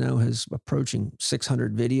channel, which now has approaching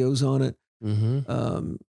 600 videos on it.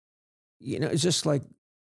 It's just like,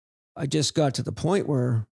 I just got to the point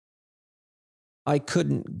where I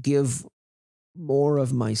couldn't give more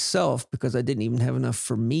of myself because I didn't even have enough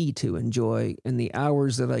for me to enjoy. And the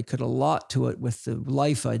hours that I could allot to it with the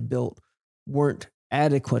life I'd built weren't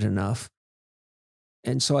adequate enough.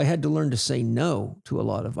 And so I had to learn to say no to a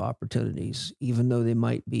lot of opportunities, even though they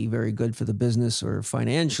might be very good for the business or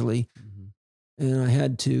financially. And I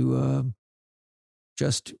had to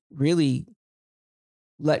just really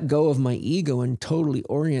let go of my ego and totally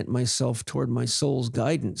orient myself toward my soul's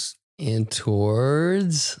guidance. And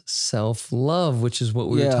towards self-love, which is what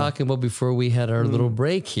we were talking about before we had our little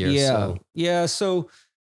break here. Yeah. So,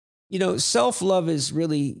 self-love is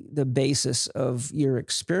really the basis of your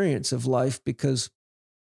experience of life, because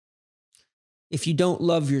if you don't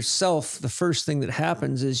love yourself, the first thing that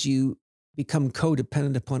happens is you become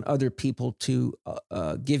codependent upon other people to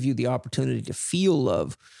give you the opportunity to feel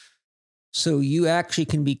love. So you actually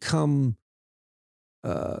can become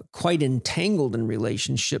quite entangled in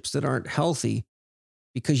relationships that aren't healthy,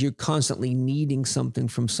 because you're constantly needing something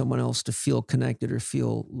from someone else to feel connected or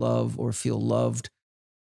feel love or feel loved.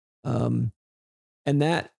 And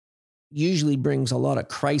that usually brings a lot of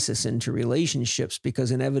crisis into relationships,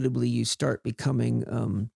 because inevitably you start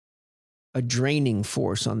becoming a draining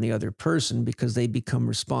force on the other person, because they become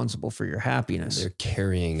responsible for your happiness. They're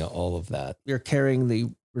carrying all of that. They're carrying the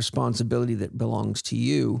responsibility that belongs to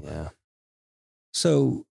you. Yeah.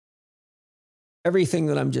 So everything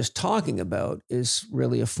that I'm just talking about is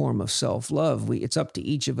really a form of self-love. It's up to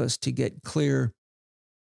each of us to get clear.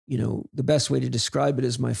 The best way to describe it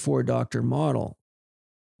is my 4-doctor model.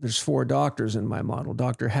 There's 4 doctors in my model.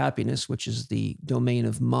 Dr. Happiness, which is the domain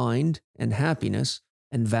of mind and happiness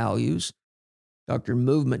and values. Dr.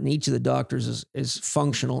 Movement, and each of the doctors is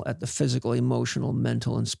functional at the physical, emotional,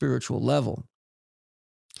 mental, and spiritual level.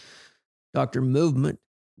 Dr. Movement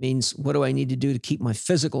means, what do I need to do to keep my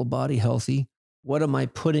physical body healthy? What am I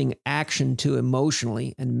putting action to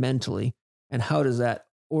emotionally and mentally? And how does that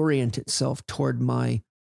orient itself toward my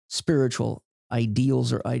spiritual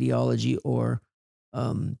ideals or ideology, or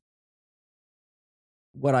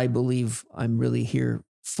what I believe I'm really here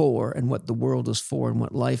for, and what the world is for, and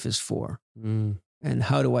what life is for? And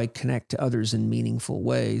how do I connect to others in meaningful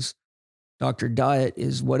ways? Dr. Diet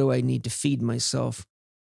is, what do I need to feed myself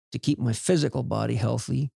to keep my physical body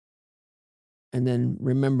healthy? And then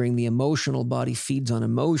remembering the emotional body feeds on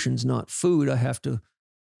emotions, not food. I have to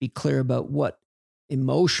be clear about what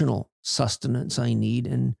emotional sustenance I need,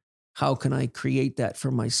 and how can I create that for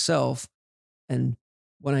myself. And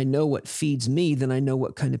when I know what feeds me, then I know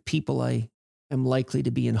what kind of people I am likely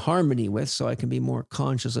to be in harmony with, so I can be more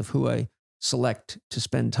conscious of who I select to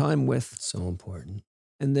spend time with. So important.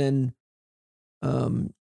 And then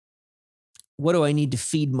what do I need to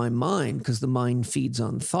feed my mind? Because the mind feeds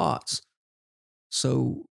on thoughts.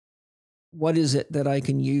 So what is it that I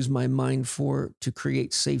can use my mind for to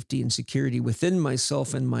create safety and security within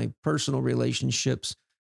myself and my personal relationships?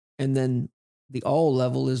 And then the all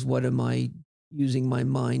level is, what am I using my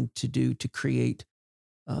mind to do to create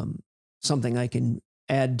something I can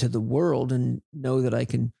add to the world, and know that I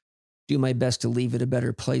can do my best to leave it a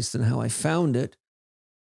better place than how I found it?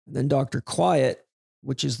 And then Dr. Quiet,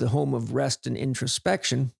 which is the home of rest and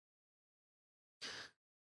introspection.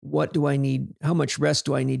 What do I need? How much rest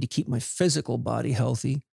do I need to keep my physical body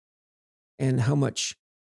healthy? And how much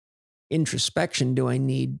introspection do I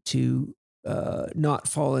need to not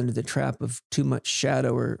fall into the trap of too much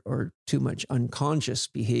shadow, or too much unconscious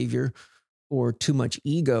behavior, or too much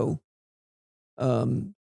ego?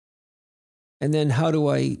 And then how do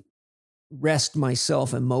I rest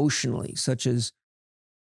myself emotionally, such as,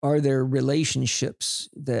 are there relationships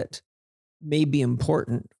that may be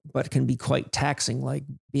important but can be quite taxing? Like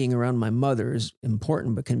being around my mother is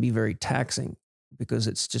important but can be very taxing, because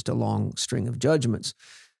it's just a long string of judgments.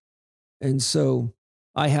 And so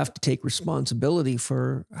I have to take responsibility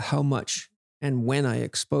for how much and when I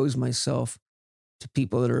expose myself to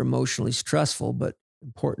people that are emotionally stressful but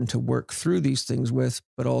important to work through these things with.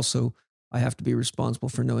 But also I have to be responsible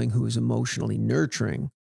for knowing who is emotionally nurturing.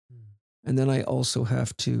 And then I also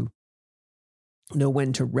have to know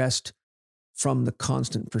when to rest from the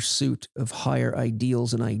constant pursuit of higher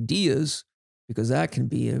ideals and ideas, because that can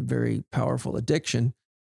be a very powerful addiction.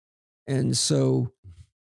 And so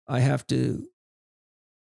I have to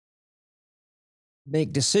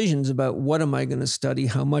make decisions about, what am I going to study?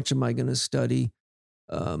 How much am I going to study?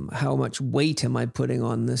 How much weight am I putting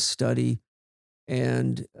on this study?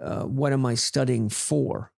 And what am I studying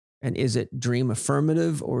for? And is it dream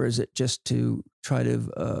affirmative, or is it just to try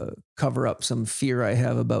to cover up some fear I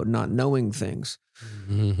have about not knowing things?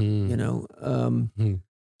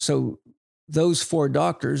 So those 4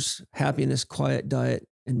 doctors, happiness, quiet, diet,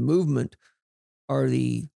 and movement, are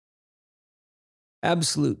the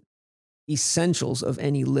absolute essentials of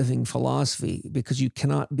any living philosophy, because you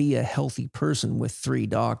cannot be a healthy person with 3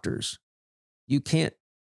 doctors. You can't,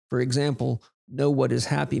 for example, know what is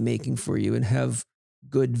happy making for you and have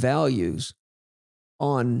good values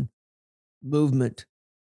on movement,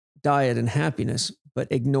 diet, and happiness, but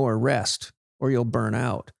ignore rest, or you'll burn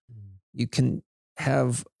out. You can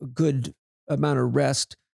have a good amount of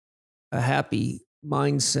rest, a happy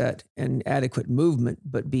mindset, and adequate movement,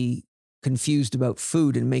 but be confused about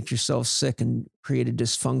food and make yourself sick and create a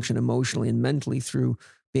dysfunction emotionally and mentally through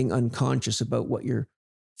being unconscious about what you're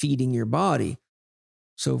feeding your body.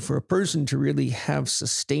 So for a person to really have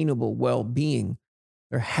sustainable well-being,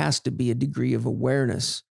 there has to be a degree of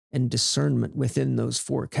awareness and discernment within those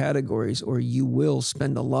 4 categories, or you will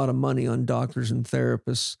spend a lot of money on doctors and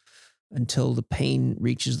therapists until the pain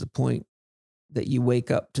reaches the point that you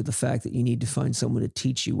wake up to the fact that you need to find someone to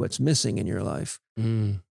teach you what's missing in your life.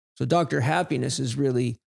 So Dr. Happiness is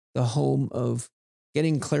really the home of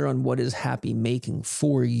getting clear on what is happy making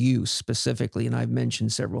for you specifically. And I've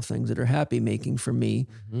mentioned several things that are happy making for me.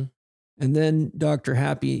 And then Dr.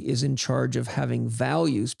 Happy is in charge of having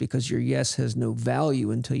values, because your yes has no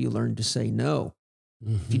value until you learn to say no.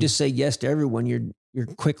 If you just say yes to everyone, you're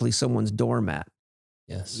quickly someone's doormat.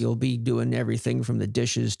 Yes. You'll be doing everything from the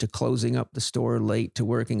dishes to closing up the store late to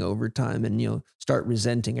working overtime, and you'll start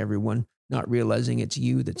resenting everyone, not realizing it's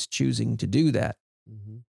you that's choosing to do that.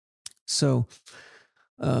 So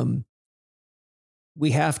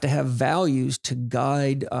we have to have values to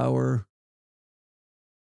guide our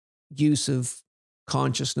use of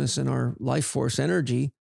consciousness and our life force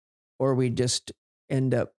energy, or we just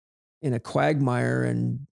end up in a quagmire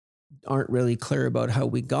and aren't really clear about how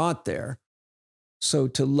we got there. So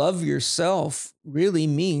to love yourself really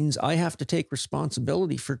means I have to take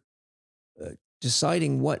responsibility for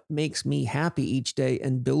deciding what makes me happy each day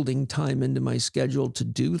and building time into my schedule to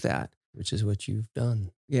do that. Which is what you've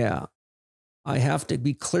done. Yeah. I have to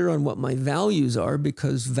be clear on what my values are,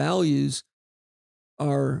 because values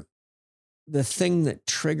are the thing that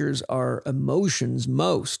triggers our emotions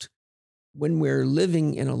most. When we're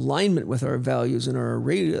living in alignment with our values and our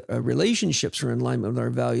relationships are in alignment with our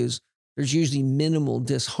values, there's usually minimal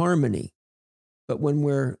disharmony. But when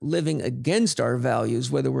we're living against our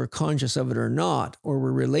values, whether we're conscious of it or not, or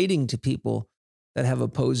we're relating to people that have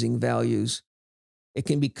opposing values, it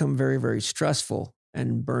can become very, very stressful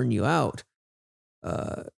and burn you out,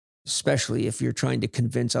 especially if you're trying to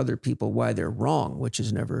convince other people why they're wrong, which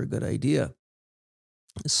is never a good idea.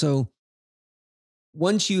 So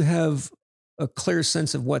once you have a clear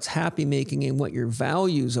sense of what's happy making and what your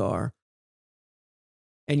values are,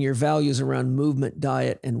 and your values around movement,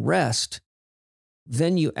 diet, and rest,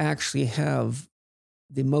 then you actually have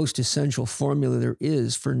the most essential formula there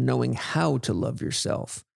is for knowing how to love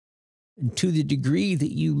yourself. And to the degree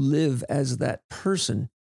that you live as that person,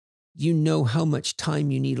 you know how much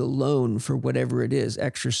time you need alone for whatever it is: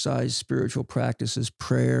 exercise, spiritual practices,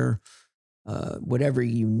 prayer, whatever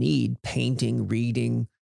you need, painting, reading.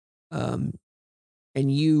 And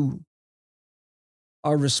you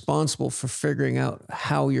are responsible for figuring out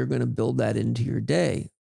how you're going to build that into your day.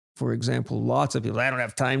 For example, lots of people, I don't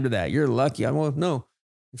have time to that. You're lucky. I'm like, no.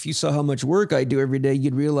 If you saw how much work I do every day,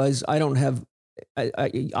 you'd realize I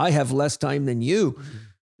have less time than you.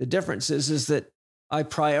 The difference is that I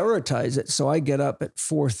prioritize it. So I get up at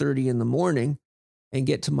 4:30 in the morning and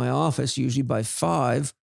get to my office usually by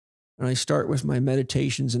 5. And I start with my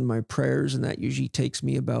meditations and my prayers. And that usually takes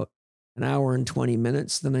me about an hour and 20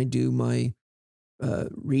 minutes. Then I do my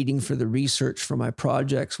reading for the research for my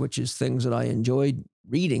projects, which is things that I enjoyed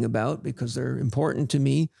reading about because they're important to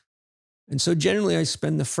me. And so generally I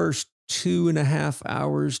spend the first 2.5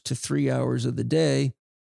 hours to 3 hours of the day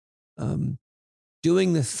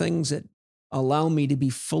doing the things that allow me to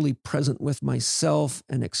be fully present with myself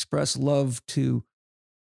and express love to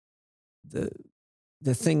the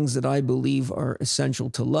things that I believe are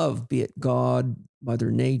essential to love, be it God,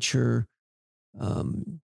 Mother Nature,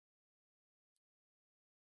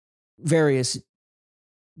 various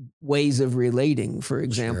ways of relating. For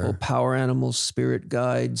example, power animals, spirit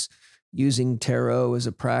guides, using tarot as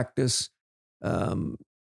a practice,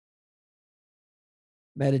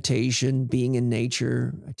 meditation, being in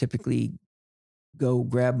nature. I typically go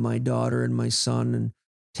grab my daughter and my son and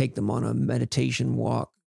take them on a meditation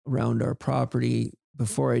walk around our property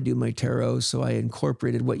before I do my tarot. So I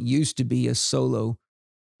incorporated what used to be a solo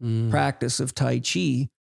practice of Tai Chi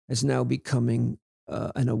as now becoming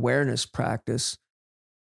an awareness practice.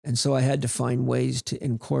 And so I had to find ways to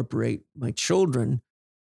incorporate my children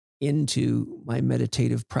into my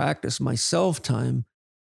meditative practice, my self time,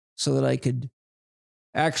 so that I could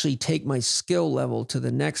actually take my skill level to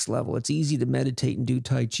the next level. It's easy to meditate and do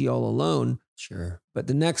Tai Chi all alone. Sure. But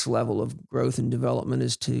the next level of growth and development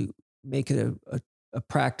is to make it a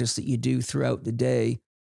practice that you do throughout the day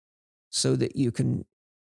so that you can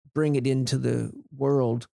bring it into the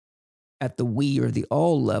world at the we or the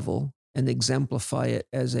all level and exemplify it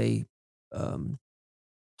as a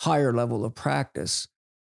higher level of practice.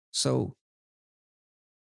 So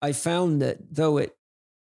I found that though it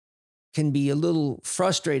can be a little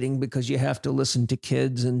frustrating because you have to listen to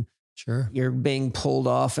kids and Sure. you're being pulled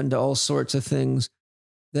off into all sorts of things,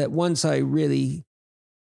 that once I really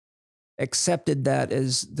accepted that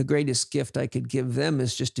as the greatest gift I could give them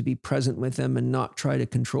is just to be present with them and not try to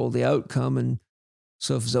control the outcome. And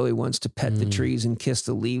so if Zoe wants to pet the trees and kiss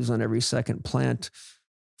the leaves on every second plant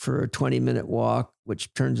for a 20-minute walk,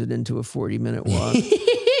 which turns it into a 40-minute walk,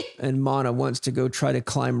 and Mana wants to go try to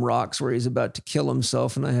climb rocks where he's about to kill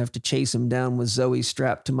himself, and I have to chase him down with Zoe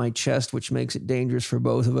strapped to my chest, which makes it dangerous for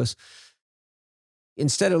both of us.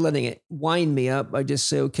 Instead of letting it wind me up, I just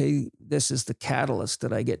say, okay, this is the catalyst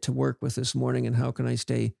that I get to work with this morning, and how can I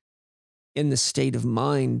stay in the state of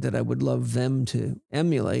mind that I would love them to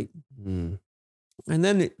emulate? And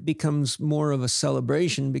then it becomes more of a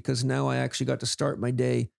celebration because now I actually got to start my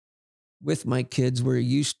day with my kids, where it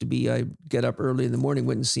used to be I get up early in the morning,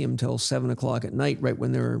 wouldn't see them till 7 o'clock at night, right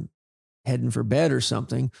when they were heading for bed or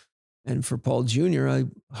something. And for Paul Jr., I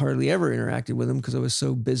hardly ever interacted with him because I was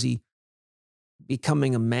so busy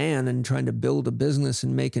becoming a man and trying to build a business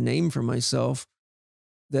and make a name for myself,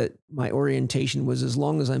 that my orientation was, as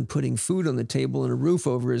long as I'm putting food on the table and a roof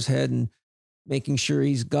over his head and making sure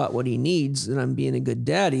he's got what he needs, then I'm being a good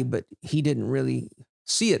daddy. But he didn't really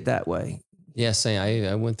see it that way. Yes,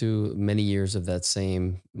 I went through many years of that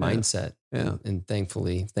same mindset. Yeah. And thankful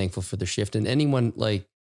for the shift. And anyone, like,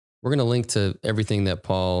 we're going to link to everything that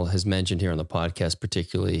Paul has mentioned here on the podcast,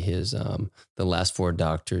 particularly his, the last 4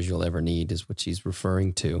 doctors you'll ever need is what he's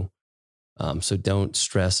referring to. So don't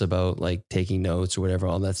stress about like taking notes or whatever.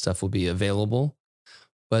 All that stuff will be available.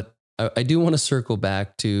 But I do want to circle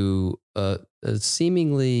back to a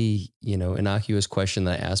seemingly, innocuous question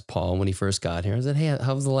that I asked Paul when he first got here. I said, hey,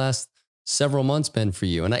 how's the last several months been for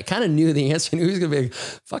you? And I kind of knew the answer. I knew he was going to be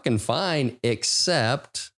fucking fine,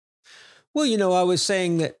 except. Well, I was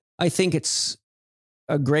saying that I think it's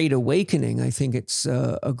a great awakening. I think it's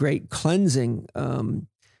a great cleansing.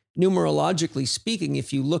 Numerologically speaking,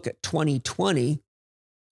 if you look at 2020,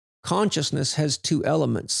 consciousness has 2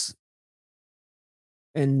 elements.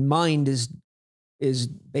 And mind is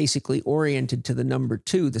basically oriented to the number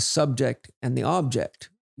 2, the subject and the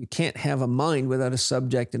object. You can't have a mind without a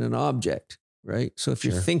subject and an object, right? So if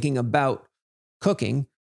you're thinking about cooking,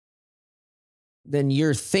 then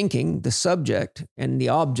you're thinking the subject and the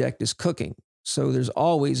object is cooking. So there's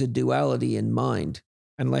always a duality in mind,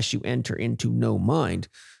 unless you enter into no mind,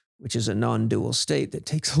 which is a non-dual state that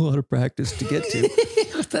takes a lot of practice to get to.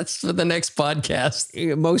 That's for the next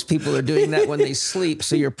podcast. Most people are doing that when they sleep.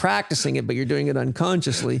 So you're practicing it, but you're doing it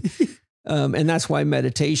unconsciously. And that's why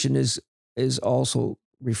meditation is also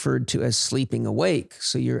referred to as sleeping awake.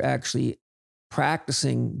 So you're actually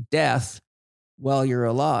practicing death while you're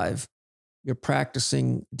alive. You're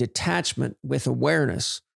practicing detachment with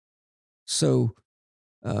awareness. So,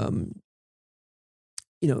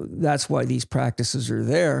 that's why these practices are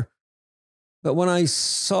there. But when I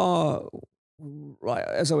saw,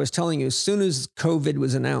 as I was telling you, as soon as COVID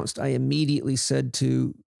was announced, I immediately said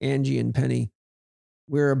to Angie and Penny,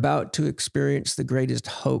 we're about to experience the greatest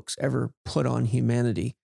hoax ever put on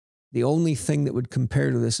humanity. The only thing that would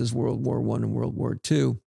compare to this is World War I and World War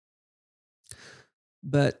II.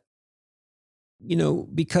 But,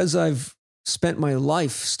 because I've spent my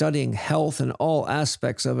life studying health and all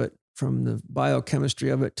aspects of it, from the biochemistry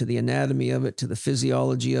of it to the anatomy of it to the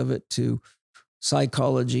physiology of it to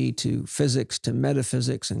psychology to physics to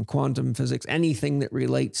metaphysics and quantum physics, anything that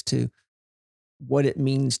relates to what it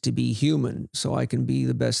means to be human, so I can be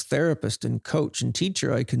the best therapist and coach and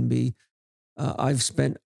teacher I can be. I've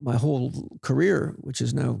spent my whole career, which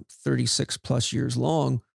is now 36 plus years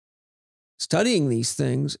long, studying these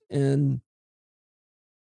things. And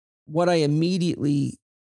what I immediately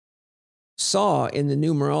saw in the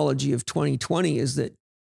numerology of 2020 is that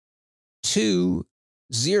 2,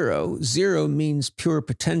 0 means pure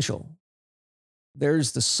potential.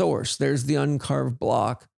 There's the source. There's the uncarved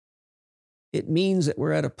block. It means that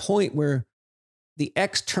we're at a point where the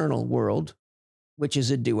external world, which is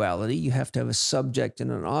a duality, you have to have a subject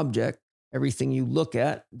and an object. Everything you look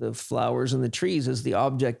at, the flowers and the trees, is the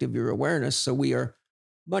object of your awareness. So we are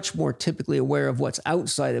much more typically aware of what's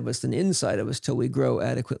outside of us than inside of us till we grow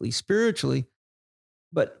adequately spiritually.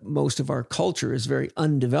 But most of our culture is very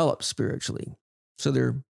undeveloped spiritually. So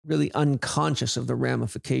they're really unconscious of the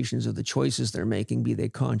ramifications of the choices they're making, be they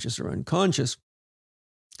conscious or unconscious.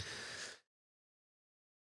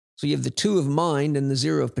 So you have the 2 of mind and the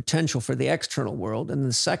 0 of potential for the external world. And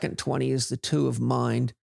the second 20 is the 2 of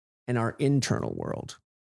mind and our internal world.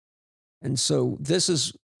 And so this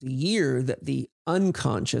is the year that the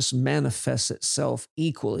unconscious manifests itself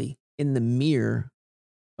equally in the mirror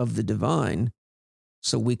of the divine,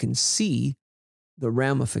 so we can see the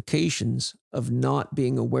ramifications of not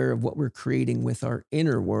being aware of what we're creating with our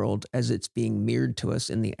inner world as it's being mirrored to us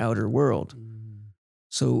in the outer world.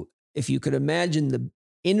 So if you could imagine the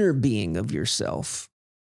inner being of yourself,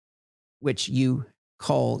 which you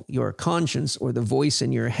call your conscience or the voice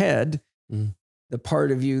in your head, the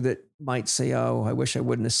part of you that might say, oh, I wish I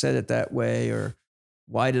wouldn't have said it that way, or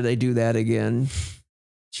why did I do that again?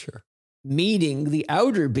 Sure. Meeting the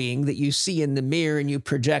outer being that you see in the mirror and you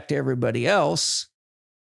project to everybody else,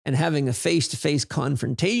 and having a face-to-face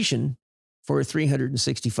confrontation for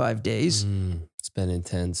 365 days. It's been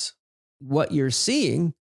intense. What you're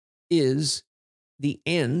seeing is the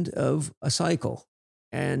end of a cycle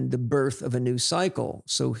and the birth of a new cycle.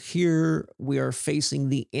 So here we are facing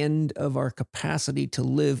the end of our capacity to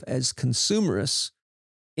live as consumerists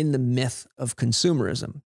in the myth of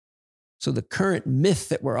consumerism. So the current myth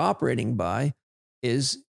that we're operating by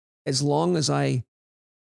is, as long as I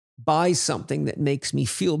buy something that makes me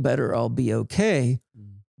feel better, I'll be okay.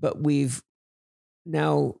 But we've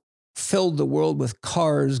now filled the world with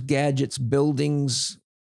cars, gadgets, buildings,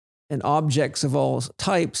 and objects of all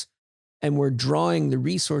types, and we're drawing the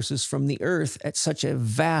resources from the earth at such a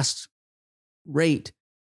vast rate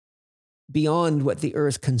beyond what the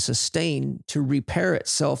earth can sustain to repair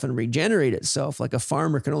itself and regenerate itself. Like a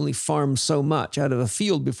farmer can only farm so much out of a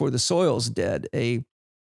field before the soil's dead.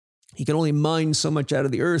 He can only mine so much out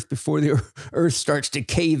of the earth before the earth starts to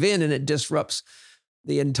cave in and it disrupts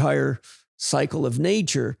the entire cycle of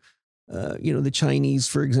nature. The Chinese,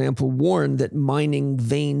 for example, warned that mining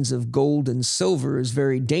veins of gold and silver is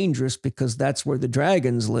very dangerous because that's where the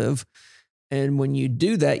dragons live. And when you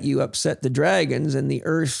do that, you upset the dragons and the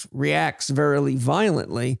earth reacts very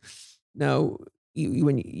violently. Now,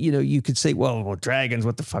 you could say, well, dragons,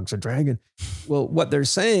 what the fuck's a dragon? Well, what they're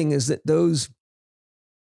saying is that those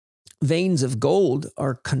veins of gold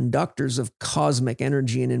are conductors of cosmic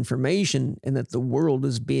energy and information, and that the world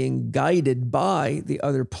is being guided by the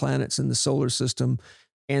other planets in the solar system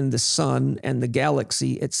and the sun and the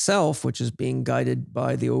galaxy itself, which is being guided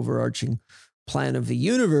by the overarching plan of the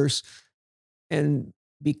universe. And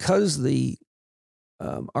because the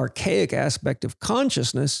archaic aspect of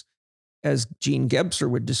consciousness, as Gene Gebser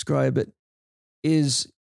would describe it,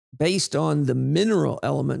 is based on the mineral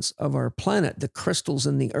elements of our planet. The crystals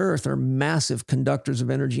in the earth are massive conductors of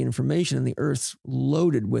energy and information, and the earth's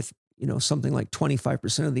loaded with, something like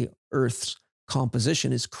 25% of the earth's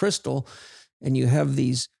composition is crystal. And you have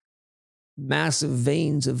these massive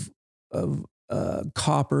veins of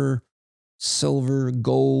copper, silver,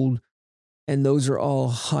 gold, and those are all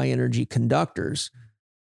high energy conductors.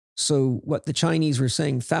 So what the Chinese were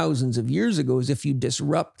saying thousands of years ago is, if you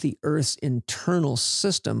disrupt the Earth's internal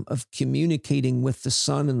system of communicating with the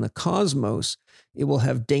sun and the cosmos, it will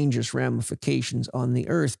have dangerous ramifications on the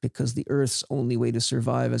Earth, because the Earth's only way to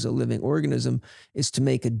survive as a living organism is to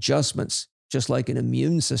make adjustments, just like an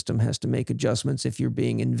immune system has to make adjustments if you're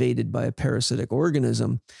being invaded by a parasitic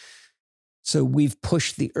organism. So we've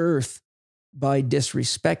pushed the Earth by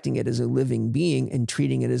disrespecting it as a living being and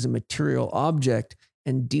treating it as a material object,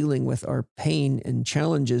 and dealing with our pain and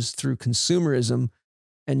challenges through consumerism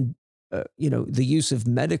and, the use of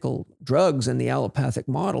medical drugs and the allopathic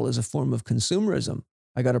model is a form of consumerism.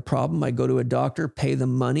 I got a problem, I go to a doctor, pay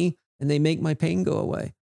them money, and they make my pain go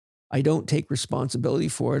away. I don't take responsibility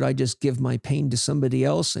for it. I just give my pain to somebody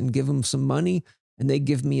else and give them some money, and they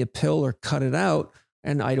give me a pill or cut it out,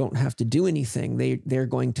 and I don't have to do anything. They're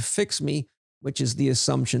going to fix me, which is the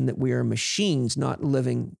assumption that we are machines, not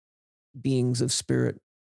living beings of spirit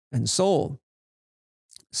and soul.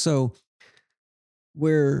 So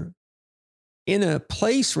we're in a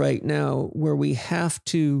place right now where we have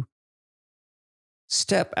to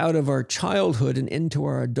step out of our childhood and into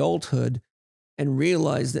our adulthood and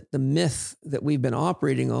realize that the myth that we've been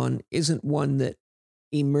operating on isn't one that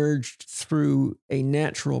emerged through a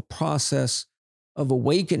natural process of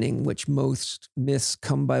awakening, which most myths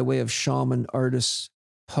come by way of shaman, artists,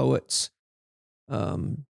 poets,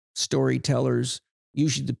 storytellers.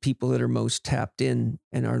 Usually the people that are most tapped in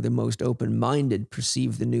and are the most open-minded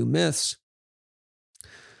perceive the new myths.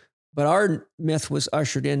 But our myth was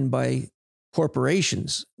ushered in by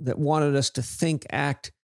corporations that wanted us to think,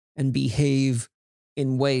 act, and behave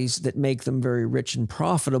in ways that make them very rich and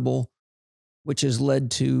profitable, which has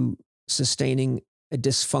led to sustaining a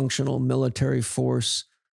dysfunctional military force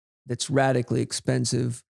that's radically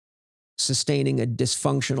expensive, sustaining a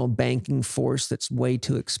dysfunctional banking force that's way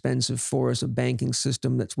too expensive for us, a banking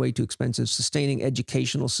system that's way too expensive, sustaining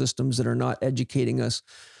educational systems that are not educating us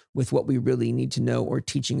with what we really need to know or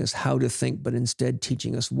teaching us how to think, but instead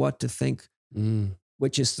teaching us what to think,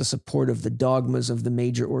 which is the support of the dogmas of the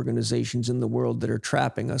major organizations in the world that are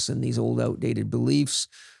trapping us in these old outdated beliefs.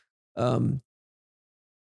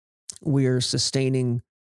 We're sustaining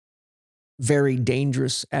very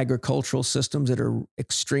dangerous agricultural systems that are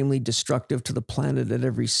extremely destructive to the planet at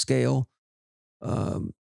every scale.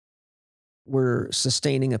 We're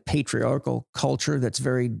sustaining a patriarchal culture that's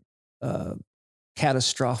very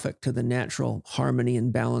catastrophic to the natural harmony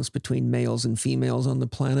and balance between males and females on the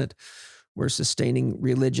planet. We're sustaining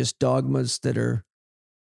religious dogmas that are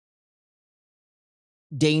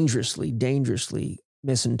dangerously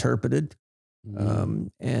misinterpreted.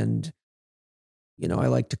 And I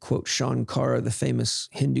like to quote Shankara, the famous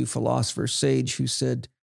Hindu philosopher sage, who said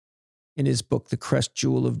in his book, The Crest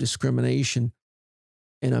Jewel of Discrimination,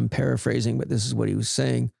 and I'm paraphrasing, but this is what he was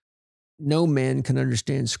saying: no man can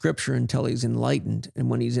understand scripture until he's enlightened. And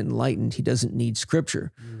when he's enlightened, he doesn't need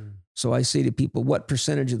scripture. So I say to people, what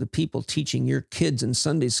percentage of the people teaching your kids in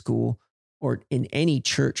Sunday school or in any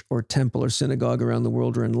church or temple or synagogue around the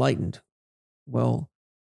world are enlightened? Well,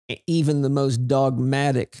 even the most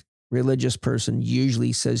dogmatic religious person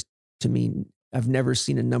usually says to me, I've never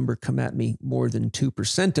seen a number come at me more than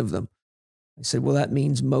 2% of them. I said, well, that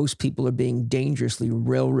means most people are being dangerously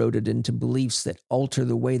railroaded into beliefs that alter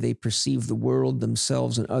the way they perceive the world,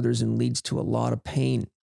 themselves, and others, and leads to a lot of pain.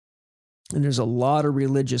 And there's a lot of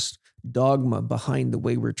religious dogma behind the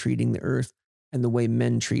way we're treating the earth and the way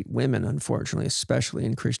men treat women, unfortunately, especially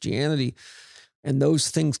in Christianity. And those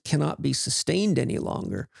things cannot be sustained any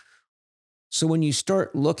longer. So when you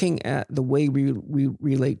start looking at the way we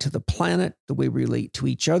relate to the planet, the way we relate to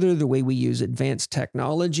each other, the way we use advanced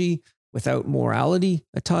technology without morality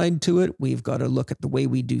tied to it, we've got to look at the way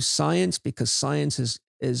we do science, because science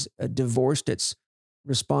is divorced its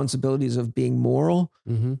responsibilities of being moral.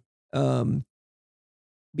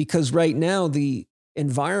 Because right now the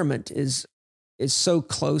environment is so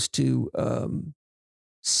close to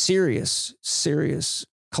serious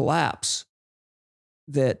collapse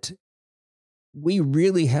that we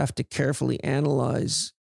really have to carefully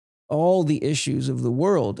analyze all the issues of the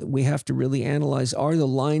world. We have to really analyze, are the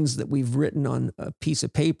lines that we've written on a piece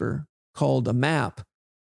of paper called a map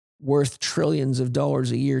worth trillions of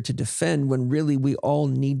dollars a year to defend, when really we all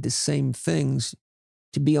need the same things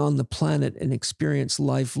to be on the planet and experience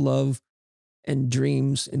life, love, and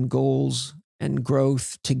dreams and goals and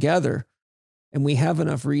growth together. And we have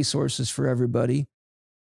enough resources for everybody.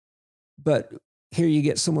 But here you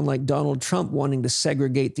get someone like Donald Trump wanting to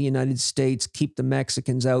segregate the United States, keep the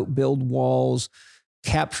Mexicans out, build walls,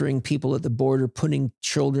 capturing people at the border, putting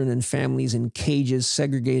children and families in cages,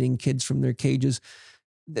 segregating kids from their cages.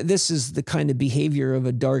 This is the kind of behavior of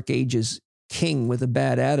a Dark Ages king with a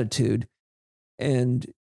bad attitude. And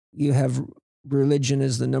you have religion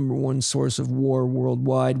as the number one source of war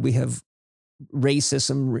worldwide. We have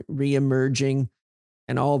racism reemerging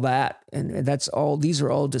and all that. And these are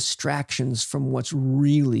all distractions from what's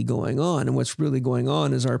really going on. And what's really going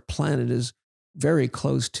on is our planet is very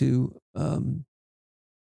close to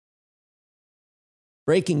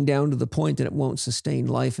breaking down to the point that it won't sustain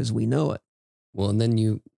life as we know it. Well, and then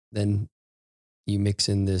you mix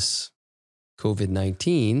in this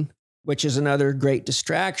COVID-19, which is another great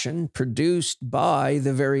distraction produced by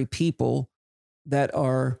the very people that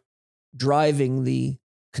are driving the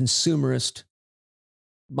consumerist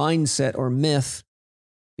mindset or myth,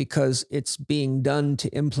 because it's being done to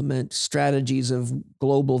implement strategies of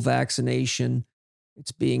global vaccination.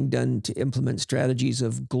 It's being done to implement strategies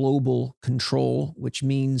of global control, which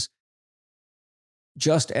means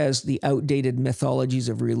just as the outdated mythologies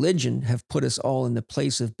of religion have put us all in the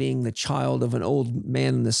place of being the child of an old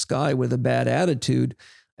man in the sky with a bad attitude,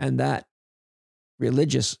 and that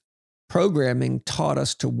religious programming taught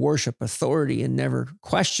us to worship authority and never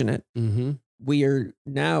question it, we are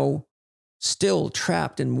now still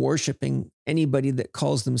trapped in worshiping anybody that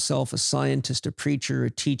calls themselves a scientist, a preacher,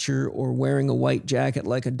 a teacher, or wearing a white jacket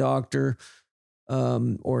like a doctor,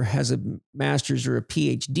 or has a master's or a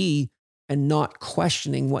PhD, and not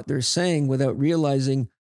questioning what they're saying, without realizing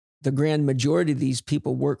the grand majority of these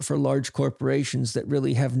people work for large corporations that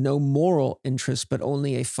really have no moral interest, but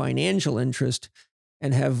only a financial interest,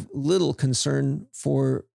 and have little concern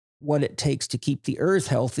for what it takes to keep the earth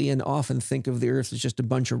healthy, and often think of the earth as just a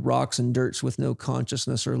bunch of rocks and dirts with no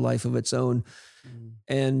consciousness or life of its own.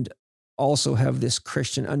 And also have this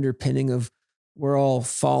Christian underpinning of we're all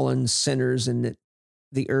fallen sinners, and that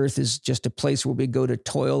the earth is just a place where we go to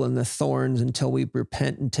toil in the thorns until we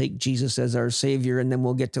repent and take Jesus as our savior, and then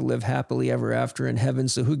we'll get to live happily ever after in heaven.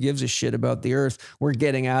 So who gives a shit about the earth? We're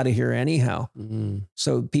getting out of here anyhow. Mm.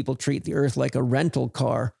 So people treat the earth like a rental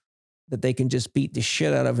car that they can just beat the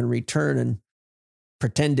shit out of and return and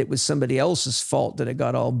pretend it was somebody else's fault that it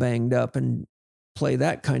got all banged up and play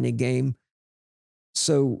that kind of game.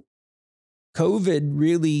 So COVID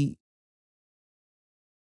really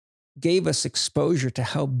gave us exposure to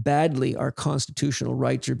how badly our constitutional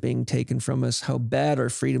rights are being taken from us, how bad our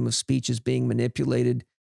freedom of speech is being manipulated,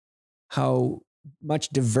 how much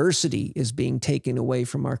diversity is being taken away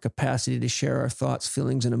from our capacity to share our thoughts,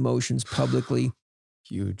 feelings, and emotions publicly.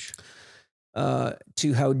 Huge.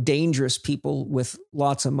 To how dangerous people with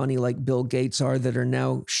lots of money like Bill Gates are, that are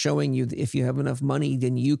now showing you that if you have enough money,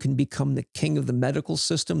 then you can become the king of the medical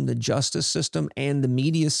system, the justice system, and the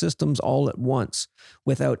media systems all at once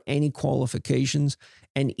without any qualifications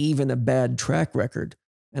and even a bad track record.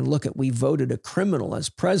 And look at, we voted a criminal as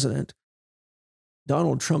president.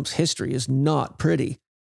 Donald Trump's history is not pretty.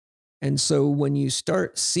 And so when you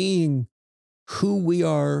start seeing who we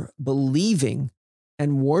are believing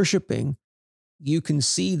and worshiping, you can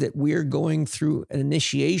see that we're going through an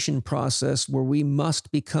initiation process where we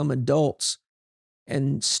must become adults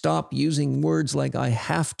and stop using words like I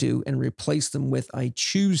have to and replace them with I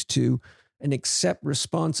choose to, and accept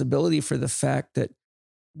responsibility for the fact that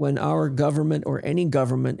when our government or any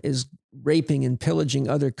government is raping and pillaging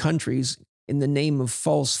other countries in the name of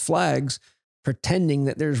false flags, pretending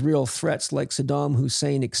that there's real threats like Saddam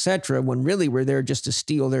Hussein, etc., when really we're there just to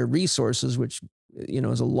steal their resources, which, you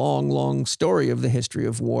know, is a long, long story of the history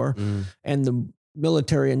of war. And the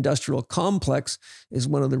military industrial complex is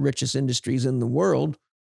one of the richest industries in the world.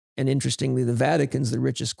 And interestingly, the Vatican's the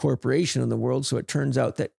richest corporation in the world. So it turns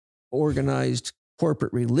out that organized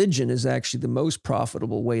corporate religion is actually the most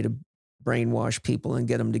profitable way to brainwash people and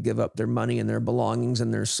get them to give up their money and their belongings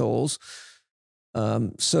and their souls.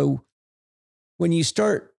 So when you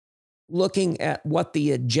start looking at what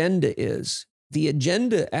the agenda is, the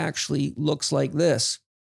agenda actually looks like this.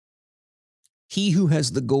 He who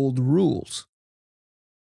has the gold rules.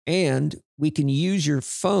 And we can use your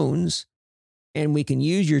phones, and we can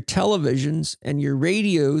use your televisions and your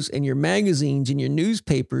radios and your magazines and your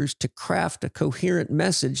newspapers to craft a coherent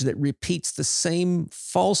message that repeats the same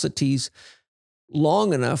falsities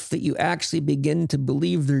long enough that you actually begin to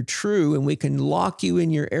believe they're true. And we can lock you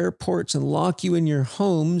in your airports and lock you in your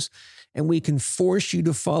homes, and we can force you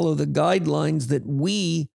to follow the guidelines that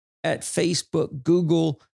we at Facebook,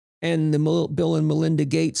 Google, and the Bill and Melinda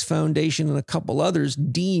Gates Foundation and a couple others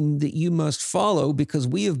deem that you must follow, because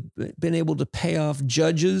we have been able to pay off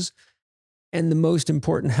judges and the most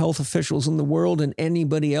important health officials in the world and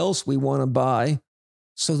anybody else we want to buy,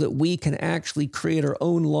 so that we can actually create our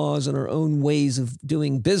own laws and our own ways of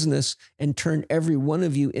doing business and turn every one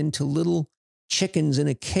of you into little chickens in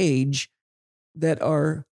a cage that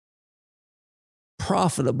are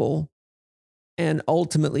profitable. And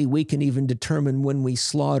ultimately, we can even determine when we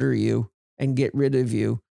slaughter you and get rid of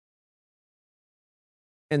you.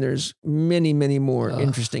 And there's many, many more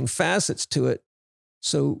interesting facets to it.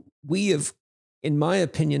 So we have, in my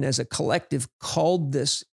opinion, as a collective, called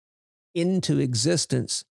this into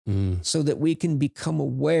existence so that we can become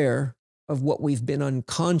aware of what we've been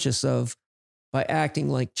unconscious of by acting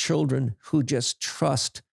like children who just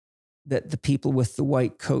trust that the people with the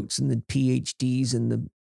white coats and the PhDs and the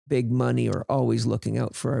big money are always looking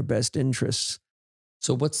out for our best interests.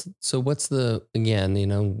 So what's the, again, you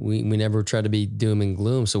know, we never try to be doom and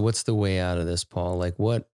gloom. So what's the way out of this, Paul? Like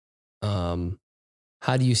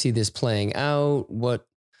how do you see this playing out? What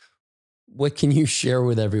can you share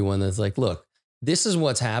with everyone that's like, look, this is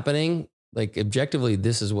what's happening. Like objectively,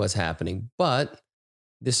 this is what's happening, but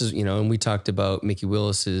this is, you know, and we talked about Mickey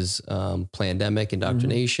Willis's pandemic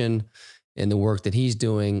indoctrination and the work that he's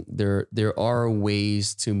doing. There are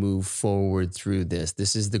ways to move forward through this.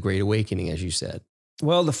 This is the Great Awakening, as you said.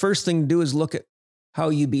 Well, the first thing to do is look at how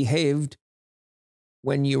you behaved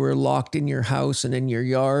when you were locked in your house and in your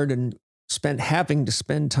yard and having to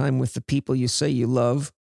spend time with the people you say you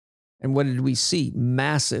love. And what did we see?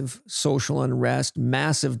 Massive social unrest,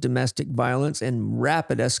 massive domestic violence, and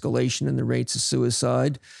rapid escalation in the rates of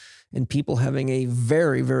suicide, and people having a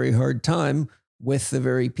very, very hard time with the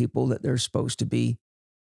very people that they're supposed to be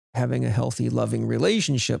having a healthy, loving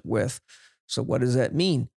relationship with. So what does that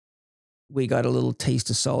mean? We got a little taste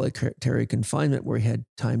of solitary confinement where we had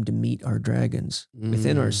time to meet our dragons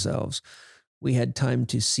within ourselves. We had time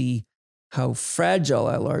to see how fragile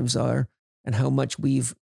our lives are and how much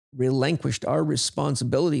we've relinquished our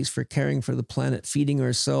responsibilities for caring for the planet, feeding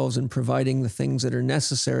ourselves, and providing the things that are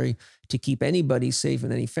necessary to keep anybody safe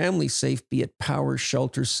and any family safe, be it power,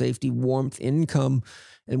 shelter, safety, warmth, income.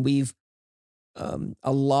 And we've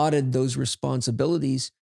allotted those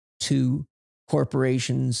responsibilities to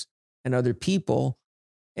corporations and other people.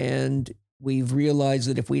 And we've realized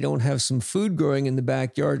that if we don't have some food growing in the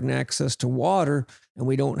backyard and access to water, and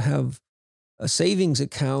we don't have a savings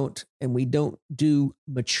account, and we don't do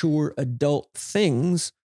mature adult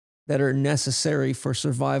things that are necessary for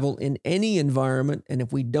survival in any environment, and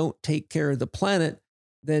if we don't take care of the planet,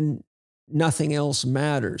 then nothing else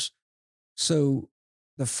matters. So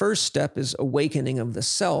the first step is awakening of the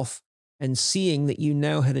self and seeing that you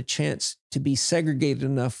now had a chance to be segregated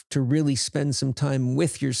enough to really spend some time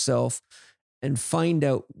with yourself and find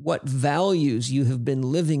out what values you have been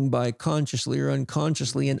living by consciously or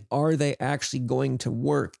unconsciously, and are they actually going to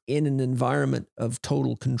work in an environment of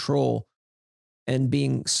total control and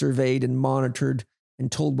being surveyed and monitored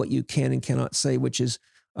and told what you can and cannot say, which is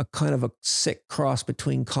a kind of a sick cross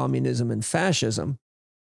between communism and fascism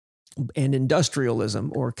and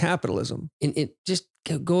industrialism or capitalism. And it just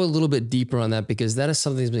go a little bit deeper on that, because that is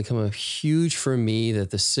something that's become a huge for me,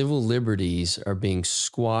 that the civil liberties are being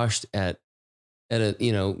squashed at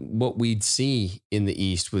what we'd see in the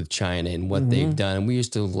East with China and what they've done. And we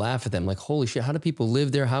used to laugh at them like, holy shit, how do people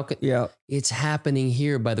live there? How could it's happening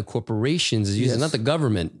here by the corporations, not the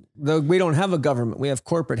government. We don't have a government. We have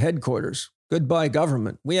corporate headquarters. Goodbye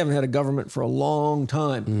government. We haven't had a government for a long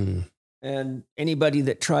time. And anybody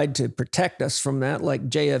that tried to protect us from that, like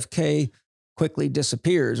JFK, quickly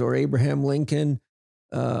disappears, or Abraham Lincoln,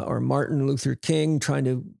 or Martin Luther King trying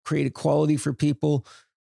to create equality for people.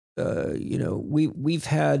 We've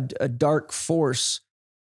had a dark force,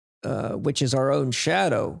 which is our own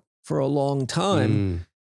shadow, for a long time.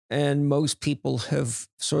 And most people have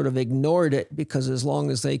sort of ignored it, because as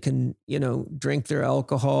long as they can, drink their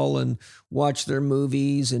alcohol and watch their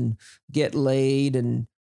movies and get laid and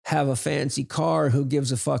have a fancy car, who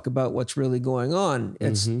gives a fuck about what's really going on?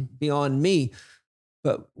 It's beyond me.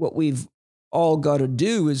 But what we've all got to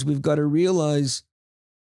do is we've got to realize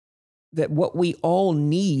that what we all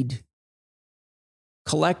need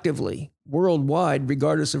collectively, worldwide,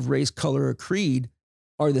 regardless of race, color, or creed,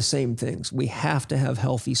 are the same things. We have to have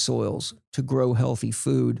healthy soils to grow healthy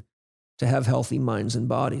food, to have healthy minds and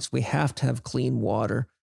bodies. We have to have clean water.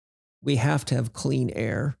 We have to have clean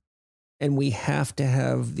air. And we have to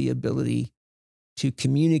have the ability to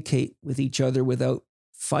communicate with each other without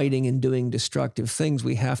fighting and doing destructive things.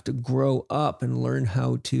 We have to grow up and learn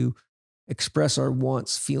how to express our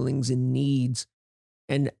wants, feelings, and needs,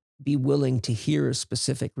 and be willing to hear a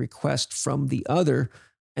specific request from the other,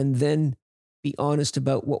 and then be honest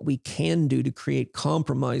about what we can do to create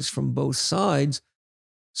compromise from both sides.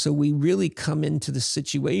 So we really come into the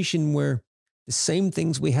situation where the same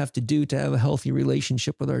things we have to do to have a healthy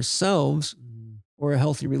relationship with ourselves or a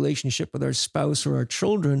healthy relationship with our spouse or our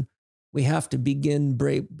children, we have to begin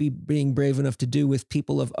being brave enough to do with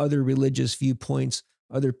people of other religious viewpoints,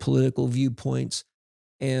 other political viewpoints,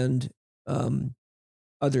 and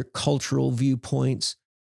other cultural viewpoints.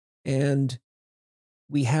 And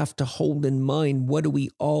we have to hold in mind, what do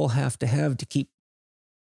we all have to keep?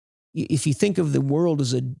 If you think of the world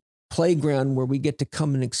as a playground where we get to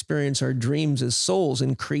come and experience our dreams as souls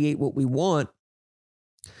and create what we want,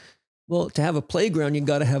 well, to have a playground, you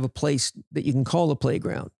got to have a place that you can call a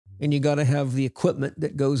playground, and you got to have the equipment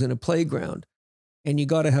that goes in a playground, and you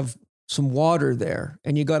got to have some water there,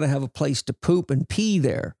 and you got to have a place to poop and pee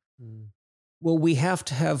there. Well, we have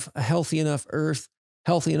to have a healthy enough earth,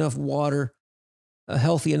 healthy enough water, a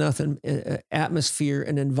healthy enough atmosphere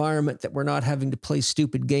and environment that we're not having to play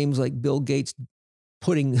stupid games like Bill Gates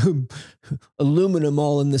putting aluminum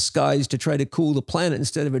all in the skies to try to cool the planet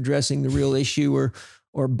instead of addressing the real issue,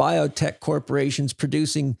 or biotech corporations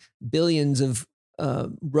producing billions of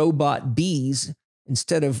robot bees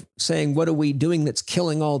instead of saying, what are we doing that's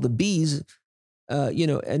killing all the bees?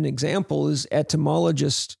 An example is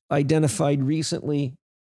entomologists identified recently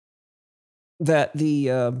that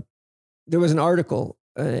there was an article,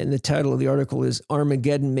 and the title of the article is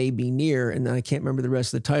 "Armageddon May Be Near," and I can't remember the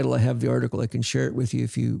rest of the title. I have the article. I can share it with you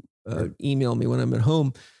if you email me when I'm at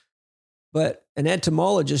home. But an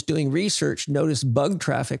entomologist doing research noticed bug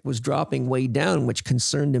traffic was dropping way down, which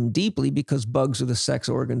concerned him deeply because bugs are the sex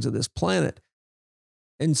organs of this planet.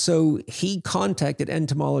 And so he contacted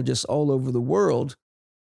entomologists all over the world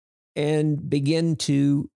and began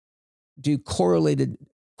to do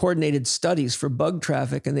coordinated studies for bug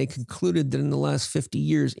traffic. And they concluded that in the last 50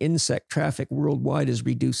 years, insect traffic worldwide has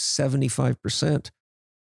reduced 75%.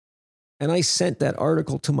 And I sent that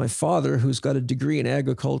article to my father, who's got a degree in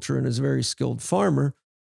agriculture and is a very skilled farmer.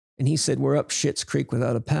 And he said, we're up Schitt's Creek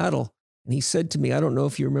without a paddle. And he said to me, I don't know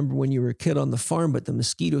if you remember when you were a kid on the farm, but the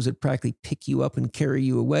mosquitoes would practically pick you up and carry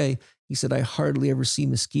you away. He said, I hardly ever see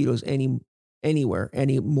mosquitoes anywhere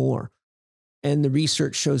anymore. And the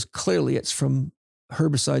research shows clearly it's from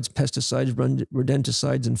herbicides, pesticides,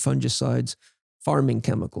 rodenticides, and fungicides, farming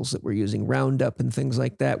chemicals that we're using, Roundup and things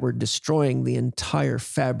like that. We're destroying the entire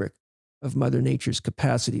fabric of Mother Nature's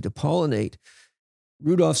capacity to pollinate.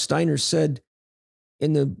 Rudolf Steiner said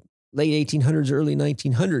in the late 1800s, early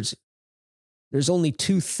 1900s, there's only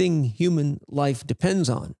two things human life depends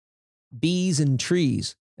on, bees and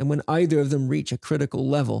trees. And when either of them reach a critical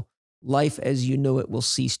level, life as you know it will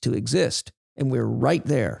cease to exist. And we're right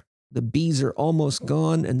there. The bees are almost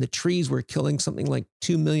gone, and the trees, we're killing something like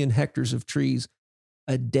 2 million hectares of trees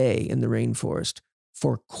a day in the rainforest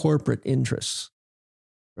for corporate interests,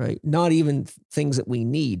 right? Not even things that we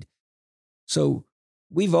need. So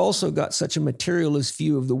we've also got such a materialist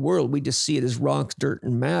view of the world. We just see it as rocks, dirt,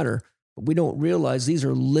 and matter. But we don't realize these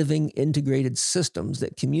are living, integrated systems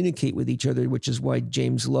that communicate with each other, which is why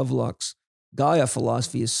James Lovelock's Gaia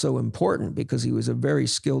philosophy is so important, because he was a very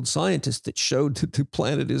skilled scientist that showed that the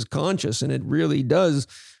planet is conscious and it really does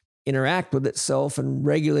interact with itself and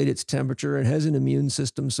regulate its temperature and has an immune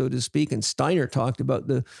system, so to speak. And Steiner talked about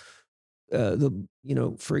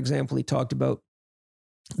for example, he talked about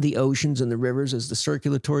the oceans and the rivers as the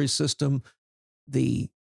circulatory system, the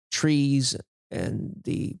trees and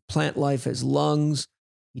the plant life as lungs.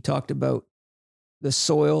 He talked about the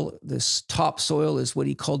soil. This topsoil is what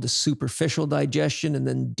he called the superficial digestion, and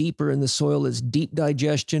then deeper in the soil is deep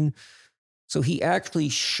digestion. So he actually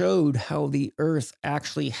showed how the earth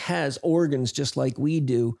actually has organs just like we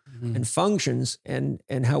do, and functions, and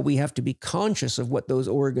how we have to be conscious of what those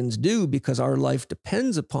organs do because our life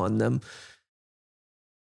depends upon them.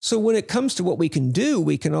 So when it comes to what we can do,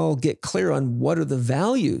 we can all get clear on what are the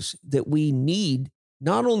values that we need,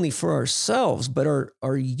 not only for ourselves, but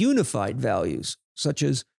our unified values, such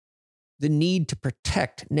as the need to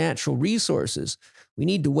protect natural resources. We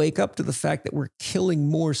need to wake up to the fact that we're killing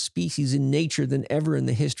more species in nature than ever in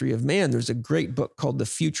the history of man. There's a great book called The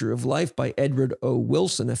Future of Life by Edward O.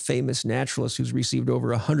 Wilson, a famous naturalist who's received over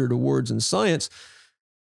 100 awards in science,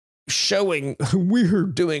 showing we're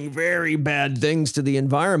doing very bad things to the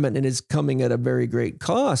environment and it's coming at a very great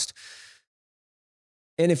cost.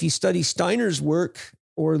 And if you study Steiner's work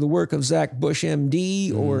or the work of Zach Bush,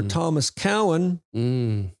 MD, or Thomas Cowan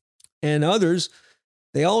and others,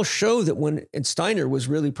 they all show that and Steiner was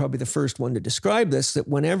really probably the first one to describe this, that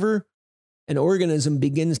whenever an organism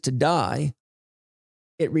begins to die,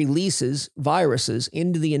 it releases viruses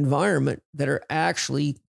into the environment that are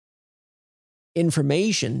actually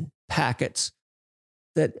information packets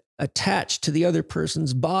that attach to the other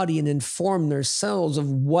person's body and inform their cells of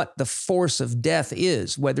what the force of death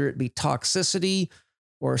is, whether it be toxicity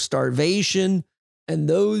or starvation. And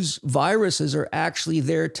those viruses are actually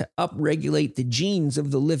there to upregulate the genes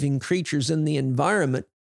of the living creatures in the environment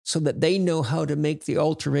so that they know how to make the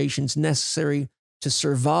alterations necessary to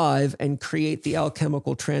survive and create the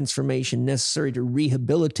alchemical transformation necessary to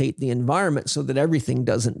rehabilitate the environment so that everything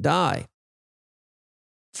doesn't die.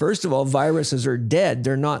 First of all, viruses are dead.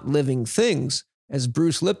 They're not living things. As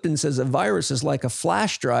Bruce Lipton says, a virus is like a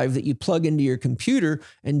flash drive that you plug into your computer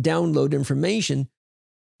and download information.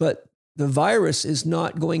 But the virus is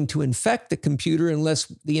not going to infect the computer unless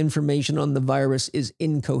the information on the virus is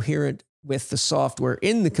incoherent with the software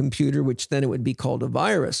in the computer, which then it would be called a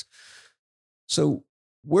virus. So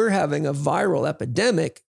we're having a viral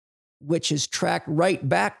epidemic, which is tracked right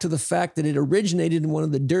back to the fact that it originated in one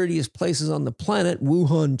of the dirtiest places on the planet,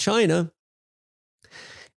 Wuhan, China.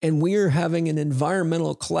 And we're having an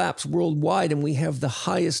environmental collapse worldwide, and we have the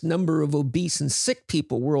highest number of obese and sick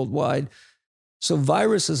people worldwide. So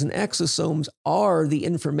viruses and exosomes are the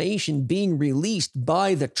information being released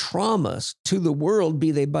by the traumas to the world, be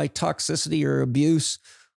they by toxicity or abuse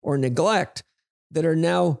or neglect, that are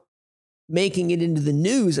now making it into the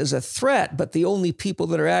news as a threat. But the only people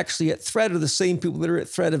that are actually at threat are the same people that are at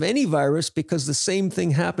threat of any virus, because the same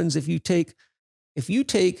thing happens if you take,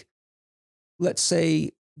 let's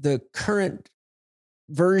say, the current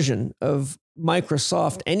version of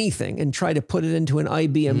Microsoft anything and try to put it into an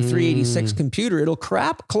IBM 386 computer, it'll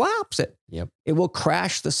collapse it. Yep. It will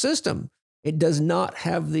crash the system. It does not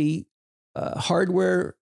have the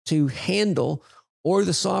hardware to handle or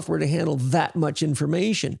the software to handle that much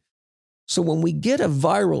information. So when we get a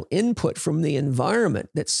viral input from the environment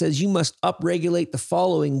that says you must upregulate the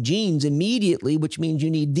following genes immediately, which means you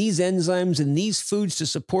need these enzymes and these foods to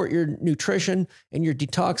support your nutrition and your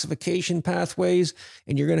detoxification pathways,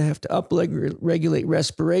 and you're going to have to upregulate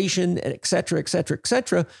respiration, et cetera, et cetera, et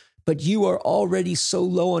cetera. But you are already so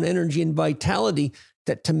low on energy and vitality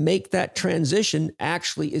that to make that transition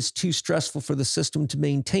actually is too stressful for the system to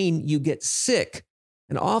maintain. You get sick.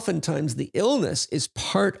 And oftentimes the illness is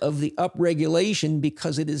part of the upregulation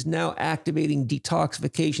because it is now activating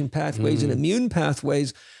detoxification pathways and immune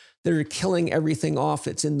pathways that are killing everything off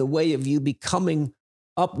that's in the way of you becoming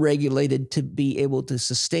upregulated to be able to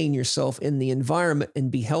sustain yourself in the environment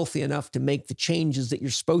and be healthy enough to make the changes that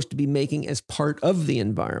you're supposed to be making as part of the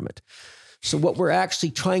environment. So what we're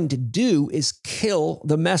actually trying to do is kill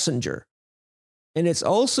the messenger. And it's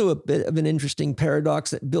also a bit of an interesting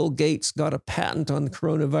paradox that Bill Gates got a patent on the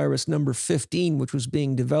coronavirus number 15, which was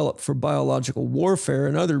being developed for biological warfare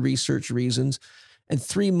and other research reasons. And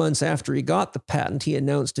 3 months after he got the patent, he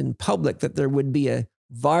announced in public that there would be a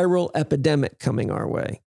viral epidemic coming our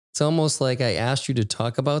way. It's almost like I asked you to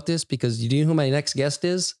talk about this because you know who my next guest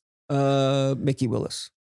is? Mickey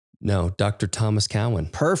Willis. No, Dr. Thomas Cowan.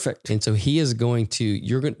 Perfect. And so he is going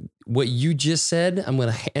to, what you just said, I'm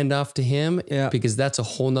going to hand off to him because that's a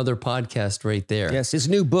whole nother podcast right there. Yes. His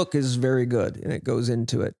new book is very good and it goes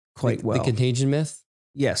into it quite well. The Contagion Myth?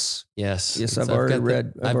 Yes. Yes. Yes. I've already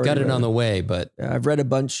read. I've got it on the way, but I've read a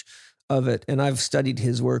bunch of it and I've studied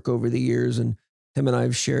his work over the years, and him and I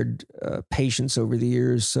have shared patients over the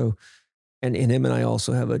years. So, and him and I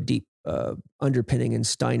also have a deep underpinning in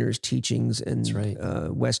Steiner's teachings and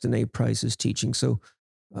Weston A. Price's teaching. So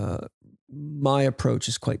my approach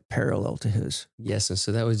is quite parallel to his. Yes. And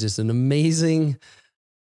so that was just an amazing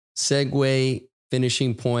segue,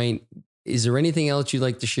 finishing point. Is there anything else you'd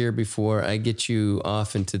like to share before I get you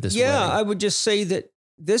off into this? Yeah, wedding? I would just say that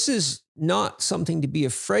this is not something to be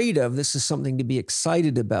afraid of. This is something to be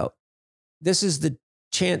excited about. This is the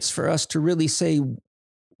chance for us to really say,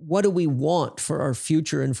 what do we want for our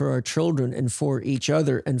future and for our children and for each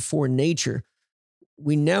other and for nature?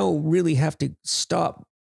 We now really have to stop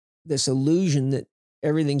this illusion that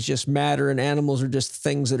everything's just matter and animals are just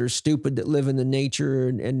things that are stupid that live in the nature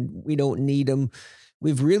and we don't need them.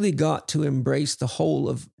 We've really got to embrace the whole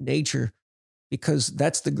of nature because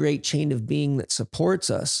that's the great chain of being that supports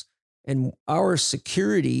us. And our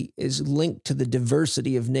security is linked to the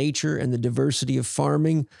diversity of nature and the diversity of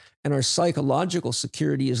farming. And our psychological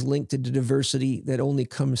security is linked to the diversity that only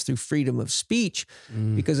comes through freedom of speech.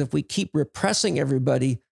 Because if we keep repressing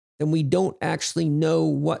everybody, then we don't actually know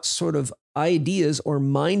what sort of ideas or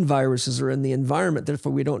mind viruses are in the environment.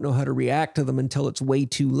 Therefore, we don't know how to react to them until it's way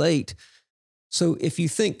too late. So if you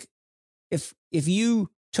think, if you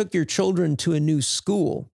took your children to a new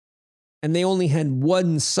school and they only had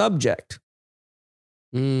one subject,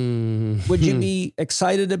 would you be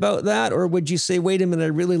excited about that? Or would you say, wait a minute, I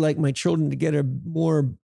really like my children to get a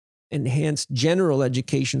more enhanced general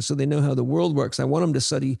education so they know how the world works. I want them to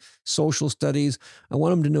study social studies. I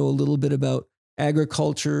want them to know a little bit about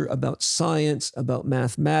agriculture, about science, about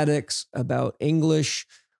mathematics, about English,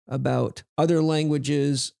 about other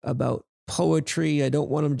languages, about poetry. I don't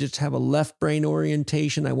want them to just have a left brain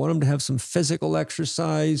orientation. I want them to have some physical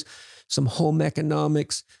exercise, some home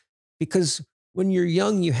economics, because when you're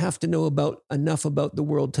young, you have to know enough about the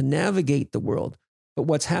world to navigate the world. But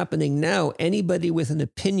what's happening now, anybody with an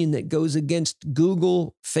opinion that goes against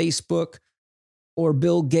Google, Facebook, or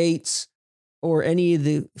Bill Gates, or any of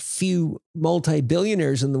the few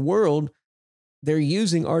multi-billionaires in the world, they're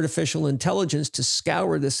using artificial intelligence to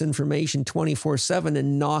scour this information 24/7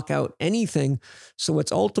 and knock out anything. So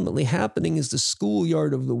what's ultimately happening is the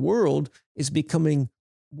schoolyard of the world is becoming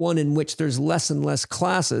one in which there's less and less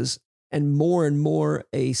classes and more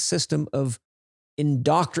a system of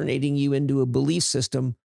indoctrinating you into a belief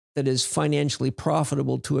system that is financially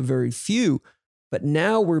profitable to a very few. But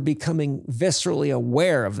now we're becoming viscerally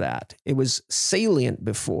aware of that. It was salient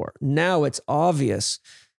before. Now it's obvious.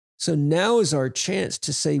 So now is our chance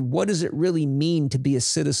to say, what does it really mean to be a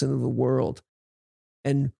citizen of the world?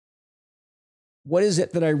 And what is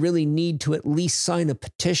it that I really need to at least sign a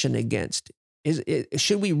petition against?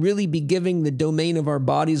 Should we really be giving the domain of our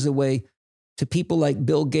bodies away to people like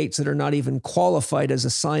Bill Gates that are not even qualified as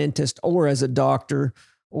a scientist or as a doctor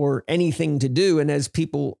or anything to do? And as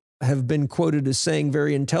people have been quoted as saying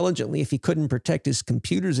very intelligently, if he couldn't protect his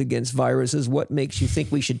computers against viruses, what makes you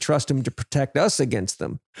think we should trust him to protect us against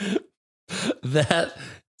them? That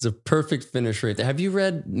is a perfect finish right there. Have you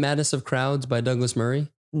read Madness of Crowds by Douglas Murray?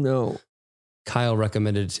 No. Kyle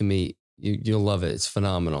recommended it to me. You'll love it. It's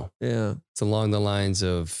phenomenal. Yeah. It's along the lines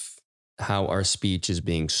of how our speech is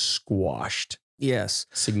being squashed. Yes.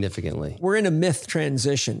 Significantly. We're in a myth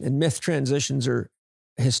transition, and myth transitions are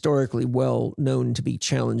historically well known to be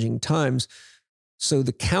challenging times. So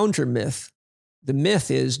the counter myth, the myth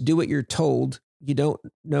is do what you're told. You don't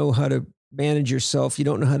know how to manage yourself. You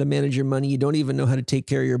don't know how to manage your money. You don't even know how to take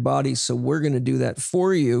care of your body. So we're going to do that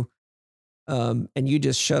for you. And you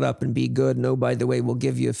just shut up and be good. And oh, by the way, we'll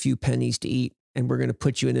give you a few pennies to eat and we're going to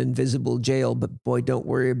put you in an invisible jail. But boy, don't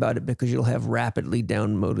worry about it because you'll have rapidly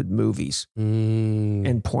downloaded movies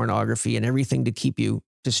and pornography and everything to keep you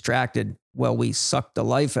distracted while we suck the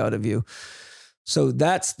life out of you. So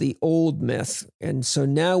that's the old myth. And so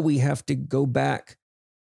now we have to go back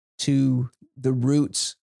to the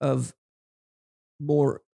roots of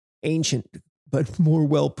more ancient but more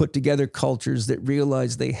well put together cultures that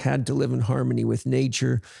realized they had to live in harmony with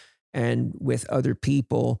nature and with other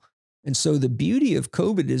people. And so the beauty of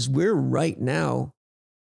COVID is we're right now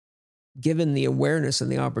given the awareness and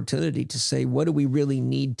the opportunity to say, what do we really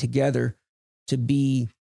need together to be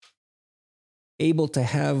able to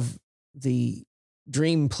have the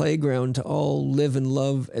dream playground to all live and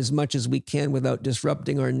love as much as we can without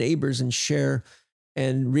disrupting our neighbors and share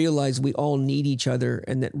and realize we all need each other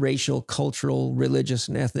and that racial, cultural, religious,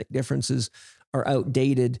 and ethnic differences are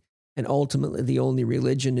outdated. And ultimately, the only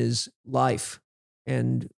religion is life.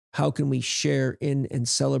 And how can we share in and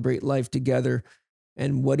celebrate life together?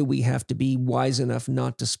 And what do we have to be wise enough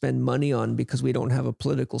not to spend money on because we don't have a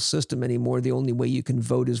political system anymore? The only way you can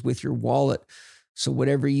vote is with your wallet. So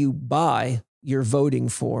whatever you buy, you're voting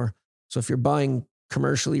for. So if you're buying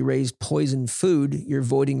commercially raised poison food, you're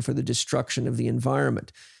voting for the destruction of the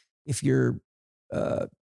environment. If you're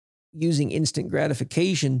using instant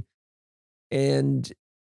gratification and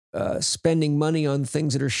spending money on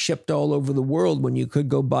things that are shipped all over the world when you could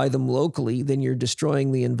go buy them locally, then you're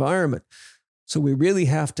destroying the environment. So we really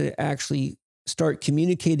have to actually start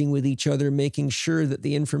communicating with each other, making sure that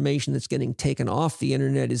the information that's getting taken off the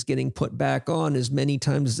internet is getting put back on as many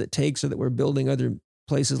times as it takes so that we're building other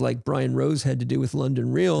places like Brian Rose had to do with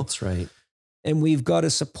London Real. That's right. And we've got to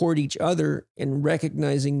support each other in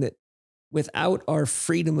recognizing that without our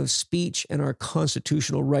freedom of speech and our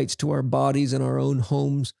constitutional rights to our bodies and our own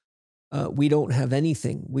homes, we don't have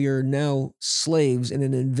anything. We are now slaves in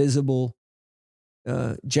an invisible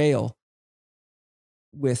jail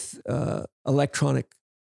with electronic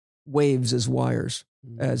waves as wires,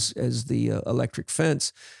 as the electric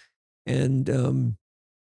fence. And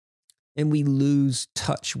we lose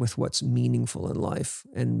touch with what's meaningful in life.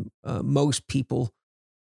 And most people,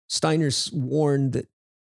 Steiner's warned that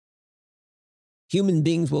human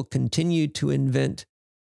beings will continue to invent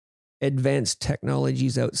advanced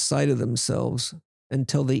technologies outside of themselves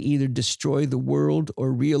until they either destroy the world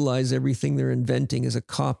or realize everything they're inventing is a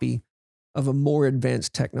copy of a more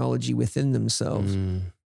advanced technology within themselves.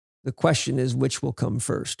 The question is, which will come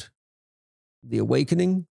first? The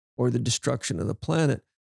awakening or the destruction of the planet?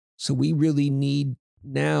 So we really need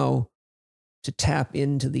now to tap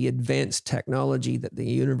into the advanced technology that the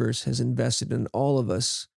universe has invested in all of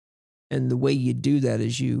us. And the way you do that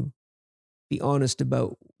is you be honest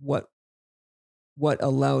about what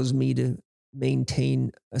allows me to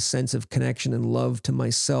maintain a sense of connection and love to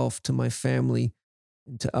myself, to my family,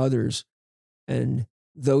 and to others. And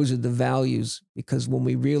those are the values, because when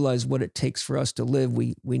we realize what it takes for us to live,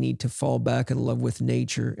 we need to fall back in love with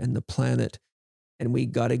nature and the planet. And we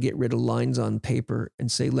got to get rid of lines on paper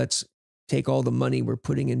and say, let's take all the money we're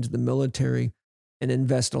putting into the military and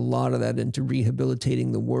invest a lot of that into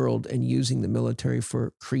rehabilitating the world and using the military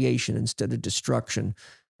for creation instead of destruction,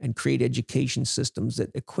 and create education systems that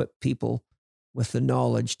equip people with the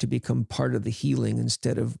knowledge to become part of the healing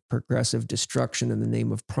instead of progressive destruction in the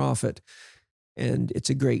name of profit. And it's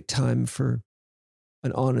a great time for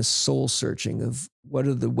an honest soul searching of what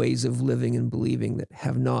are the ways of living and believing that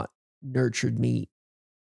have not nurtured me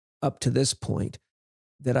up to this point,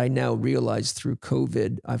 that I now realize through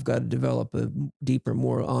COVID, I've got to develop a deeper,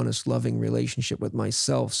 more honest, loving relationship with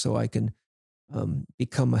myself so I can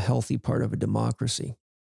become a healthy part of a democracy.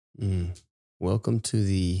 Welcome to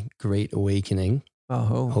the Great Awakening.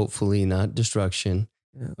 Hopefully not destruction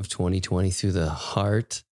of 2020 through the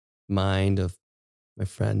heart, mind of my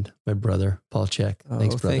friend, my brother, Paul Chek.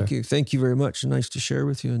 Thanks, brother. Thank you. Thank you very much. Nice to share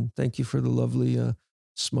with you. And thank you for the lovely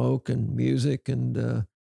smoke and music and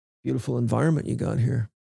beautiful environment you got here.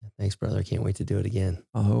 Thanks, brother. I can't wait to do it again.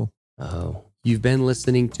 You've been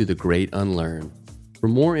listening to The Great Unlearn. For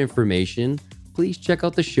more information, please check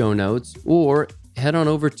out the show notes or head on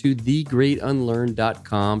over to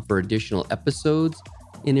thegreatunlearn.com for additional episodes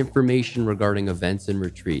and information regarding events and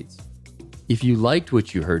retreats. If you liked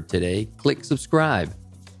what you heard today, click subscribe.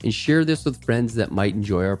 and share this with friends that might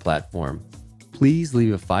enjoy our platform. Please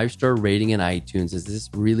leave a 5-star rating in iTunes, as this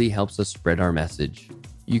really helps us spread our message.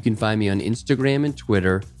 You can find me on Instagram and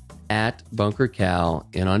Twitter at BunkerCal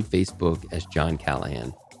and on Facebook as John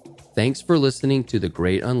Callahan. Thanks for listening to The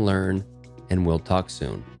Great Unlearn, and we'll talk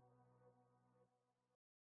soon.